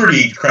 which is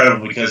pretty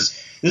incredible because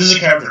this is a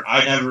character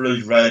I never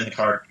really read in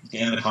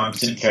the comics,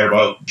 didn't care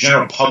about.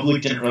 General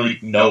public didn't really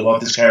know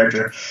about this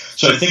character.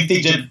 So I think they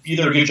did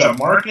either a good job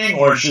marketing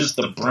or it's just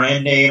the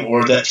brand name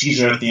or that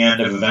teaser at the end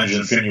of Avengers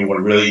Infinity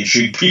War really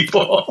intrigued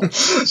people.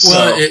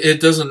 Well, it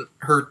doesn't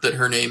hurt that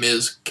her name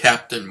is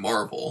Captain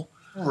Marvel.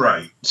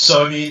 Right.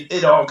 So, I mean,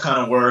 it all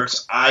kind of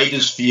works. I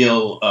just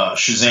feel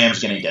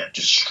Shazam's going to get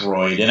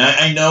destroyed. And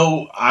I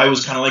know I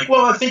was kind of like,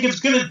 well, I think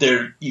it's good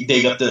that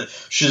they got the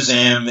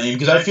Shazam name,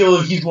 because I feel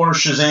he's more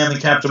Shazam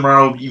than Captain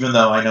Marvel, even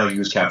though I know he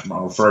was Captain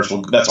Marvel first.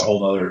 Well, that's a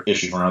whole other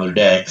issue for another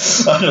day,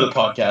 another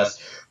podcast.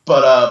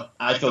 But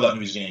I feel that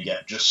movie's going to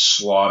get just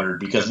slaughtered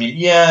because, I mean,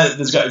 yeah,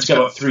 it's got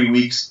about 3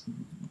 weeks,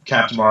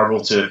 Captain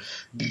Marvel, to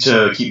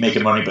keep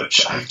making money, but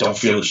I don't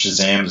feel that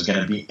Shazam is going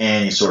to be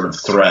any sort of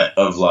threat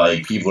of,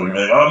 like, people are going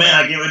to be like, oh, man,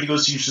 I can't wait to go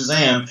see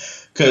Shazam,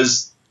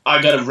 because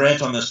I got to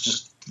rant on this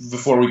just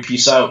before we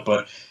peace out,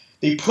 but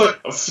they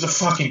put the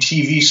fucking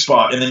TV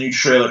spot in the new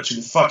trailer to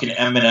the fucking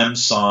Eminem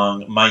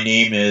song, My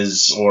Name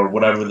Is, or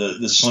whatever,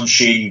 the Slim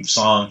Shady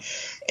song,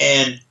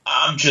 and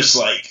I'm just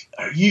like,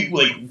 are you,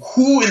 like,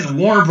 who in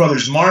the Warner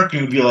Brothers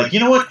marketing would be like, you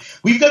know what,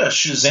 we've got a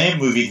Shazam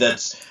movie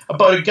that's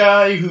about a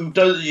guy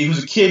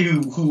who's a kid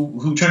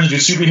who turns into a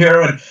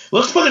superhero, and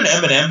let's put an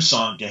Eminem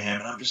song to him.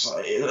 And I'm just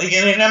like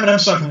an Eminem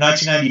song from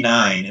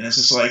 1999, and it's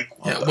just like,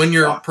 when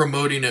you're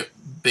promoting it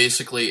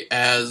basically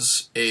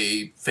as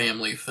a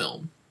family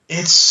film.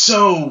 It's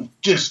so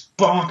just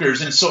bonkers,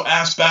 and it's so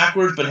ass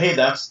backwards, but hey,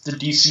 that's the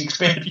DC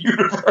Expanded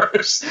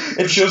Universe.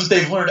 It shows that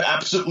they've learned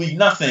absolutely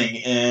nothing,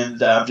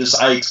 and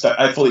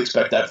I fully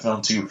expect that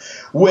film to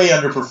way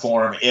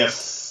underperform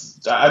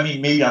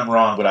maybe I'm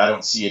wrong, but I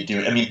don't see it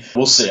doing. I mean,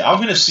 we'll see. I'm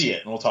going to see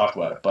it, and we'll talk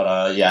about it.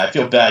 But yeah, I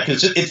feel bad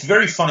because it's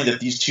very funny that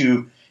these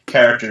two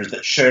characters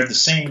that shared the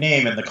same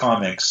name in the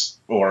comics,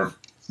 or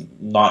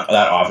not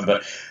that often,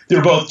 but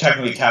they're both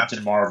technically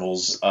Captain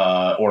Marvels,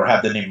 or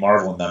have the name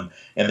Marvel in them,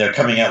 and they're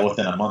coming out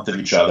within a month of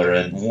each other,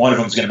 and one of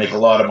them's going to make a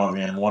lot of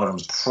money, and one of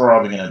them's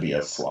probably going to be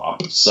a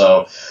flop.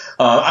 So,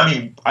 I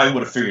mean, I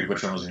would have figured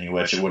which one was going to be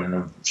which. It wouldn't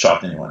have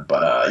shocked anyone,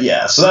 but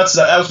yeah. So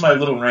that was my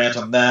little rant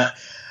on that.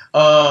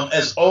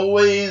 As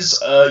always,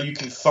 you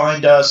can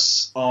find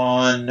us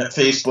on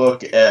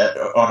Facebook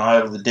on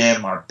Isle of the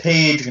Damned, our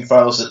page. You can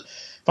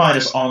find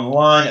us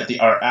online at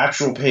our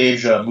actual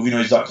page,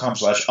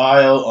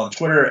 movienoise.com/Isle, on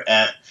Twitter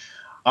at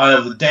Isle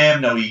of the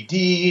Damned, no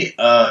ED,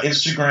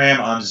 Instagram,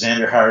 I'm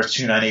Xander Harris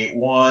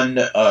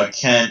 2981,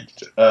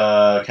 Kent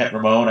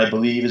Ramon, I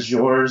believe, is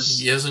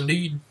yours. Yes,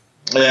 indeed.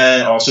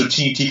 And also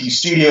Teeny Tiki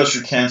Studios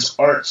for Kent's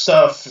art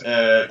stuff,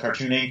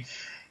 cartooning.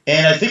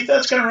 And I think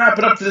that's going to wrap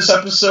it up for this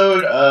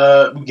episode.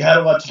 We had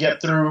a lot to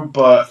get through,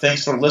 but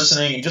thanks for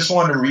listening. And just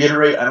wanted to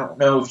reiterate, I don't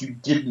know if you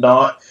did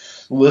not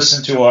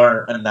listen to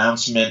our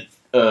announcement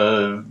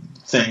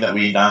thing that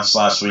we announced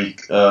last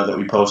week that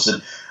we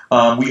posted.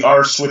 We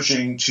are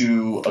switching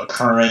to a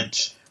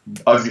current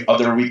every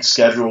other week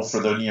schedule for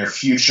the near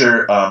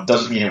future.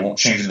 Doesn't mean it won't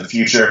change in the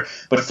future.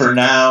 But for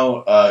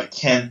now,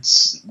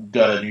 Kent's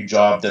got a new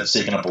job that's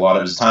taking up a lot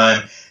of his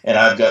time. And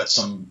I've got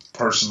some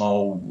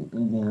personal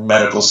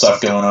medical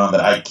stuff going on that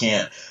I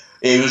can't.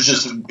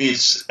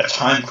 It's a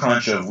time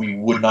crunch of we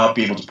would not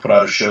be able to put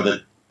out a show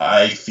that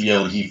I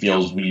feel he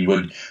feels we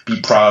would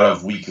be proud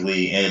of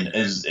weekly. And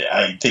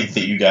I think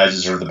that you guys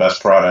deserve the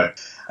best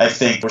product. I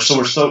think we're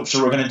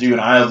going to do an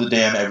Isle of the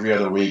Damned every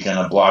other week and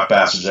a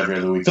Blockbusters every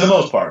other week. For the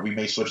most part, we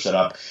may switch that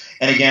up.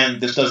 And again,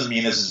 this doesn't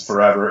mean this is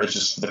forever. It's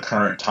just for the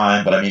current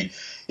time. But I mean,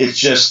 it's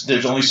just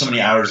there's only so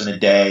many hours in a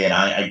day, and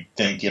I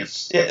think at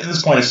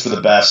this point it's for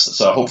the best.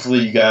 So hopefully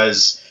you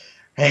guys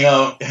hang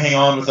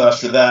on with us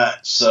for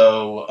that.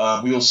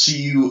 So we will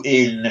see you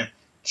in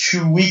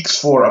 2 weeks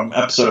for an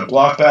episode of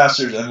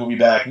Blockbusters, and we'll be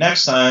back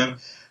next time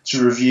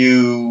to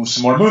review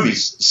some more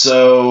movies.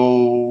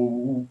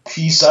 So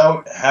peace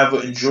out,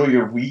 enjoy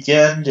your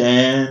weekend,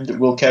 and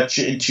we'll catch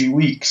you in 2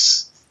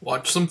 weeks.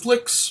 Watch some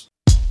flicks.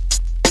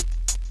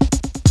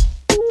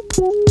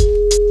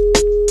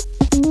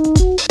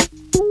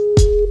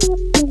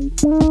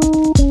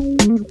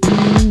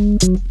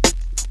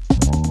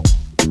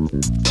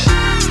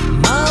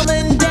 Mom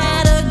and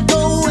Dad are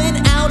going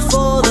out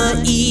for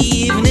the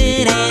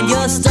evening, and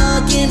you're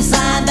stuck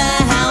inside the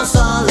house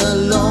all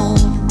alone.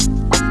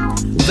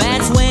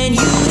 That's when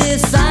you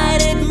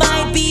decide it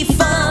might be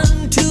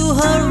fun to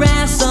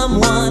harass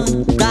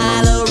someone.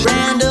 Dial a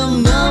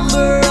random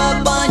number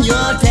up on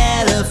your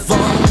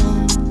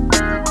telephone.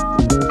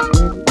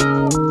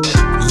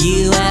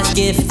 You ask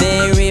if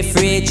their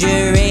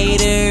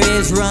refrigerator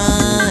is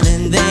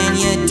running, then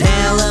you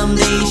tell them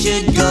they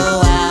should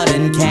go out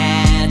and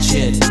catch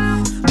it.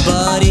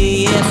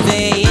 Buddy, if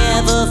they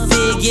ever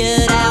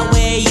figured out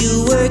where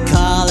you were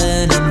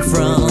calling them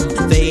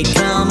from, they'd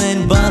come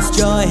and bust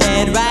your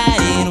head right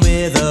in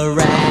with a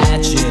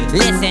ratchet.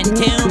 Listen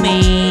to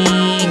me.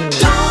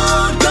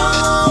 Don't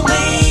go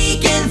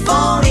making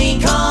phony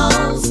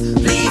calls.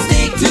 Please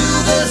stick to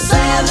the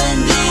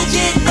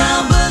 7-digit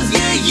numbers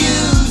you're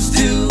used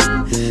to.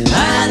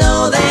 I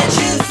know that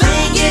you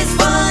think it's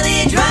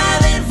funny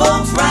driving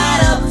folks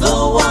right up the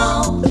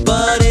wall,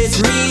 but it's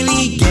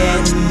really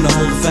getting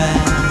old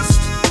fast.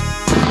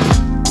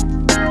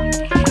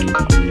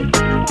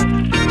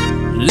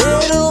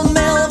 Little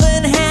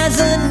Melvin has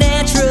a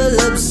natural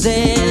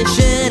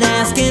obsession,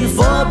 asking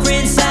for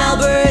Prince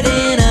Albert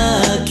in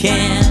a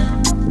can.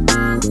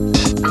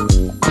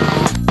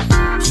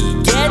 He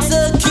gets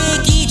a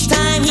kick each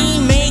time he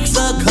makes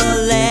a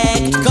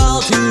collect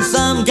call to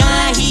some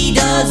guy he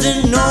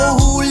doesn't know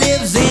who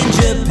lives in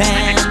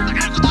Japan.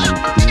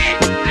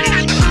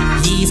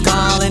 He's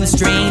calling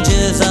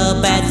strangers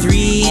up at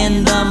 3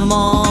 in the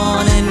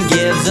morning,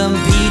 gives them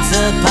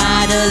pizza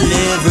pie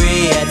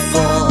delivery at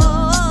 4.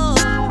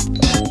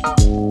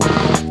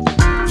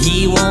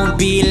 He won't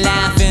be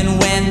laughing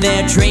when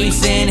they're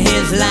tracing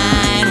his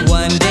line.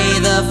 One day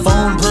the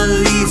phone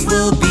police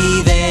will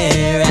be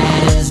there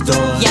at his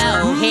door.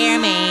 Yo, hear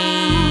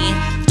me.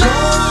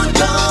 Don't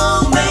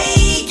go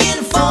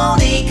making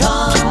phony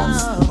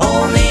calls.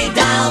 Only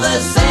dial the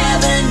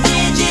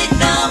 7-digit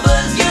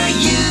numbers you're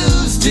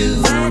used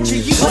to.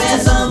 Swear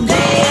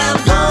someday I'm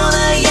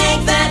gonna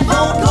yank that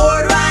phone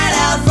cord right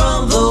out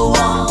from the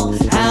wall.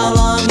 How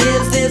long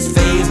is this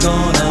phase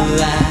gonna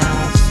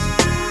last?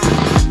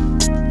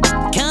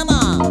 Come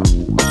on.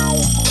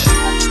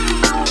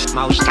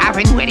 Most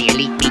often, where do you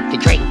beat the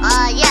drink?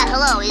 Yeah,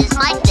 hello, is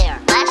Mike there?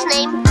 Last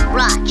name,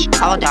 Raj.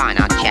 Hold on,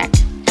 I'll check.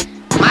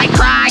 My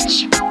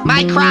crotch!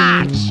 My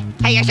crotch!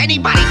 Hey, has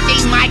anybody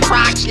seen my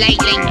crotch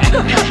lately?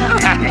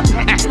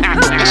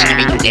 Listen to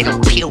me, you little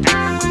puke.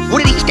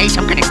 One of these days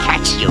I'm gonna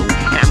catch you,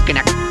 and I'm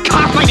gonna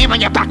carve my name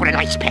on your back with an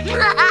ice pick. Don't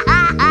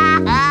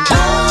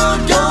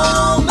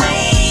go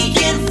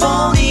making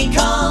phony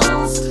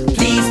calls.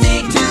 Please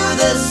stick to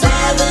the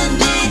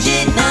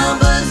 7-digit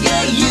numbers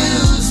you're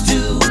used to.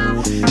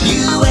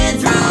 You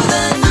went through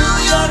the New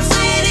York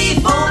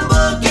City phone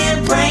book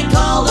and prank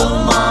called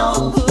them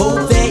all.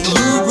 Hope that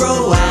you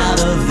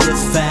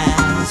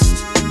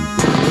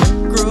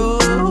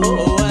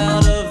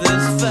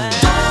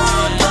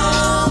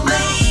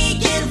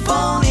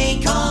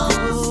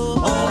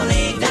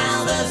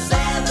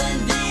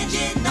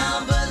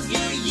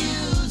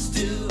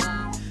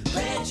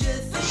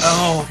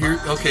Oh,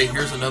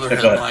 here's another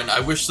Yeah, go ahead. headline. I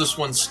wish this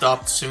one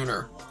stopped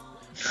sooner.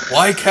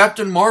 Why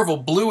Captain Marvel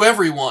blew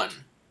everyone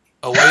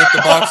away at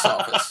the box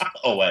office.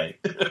 Away.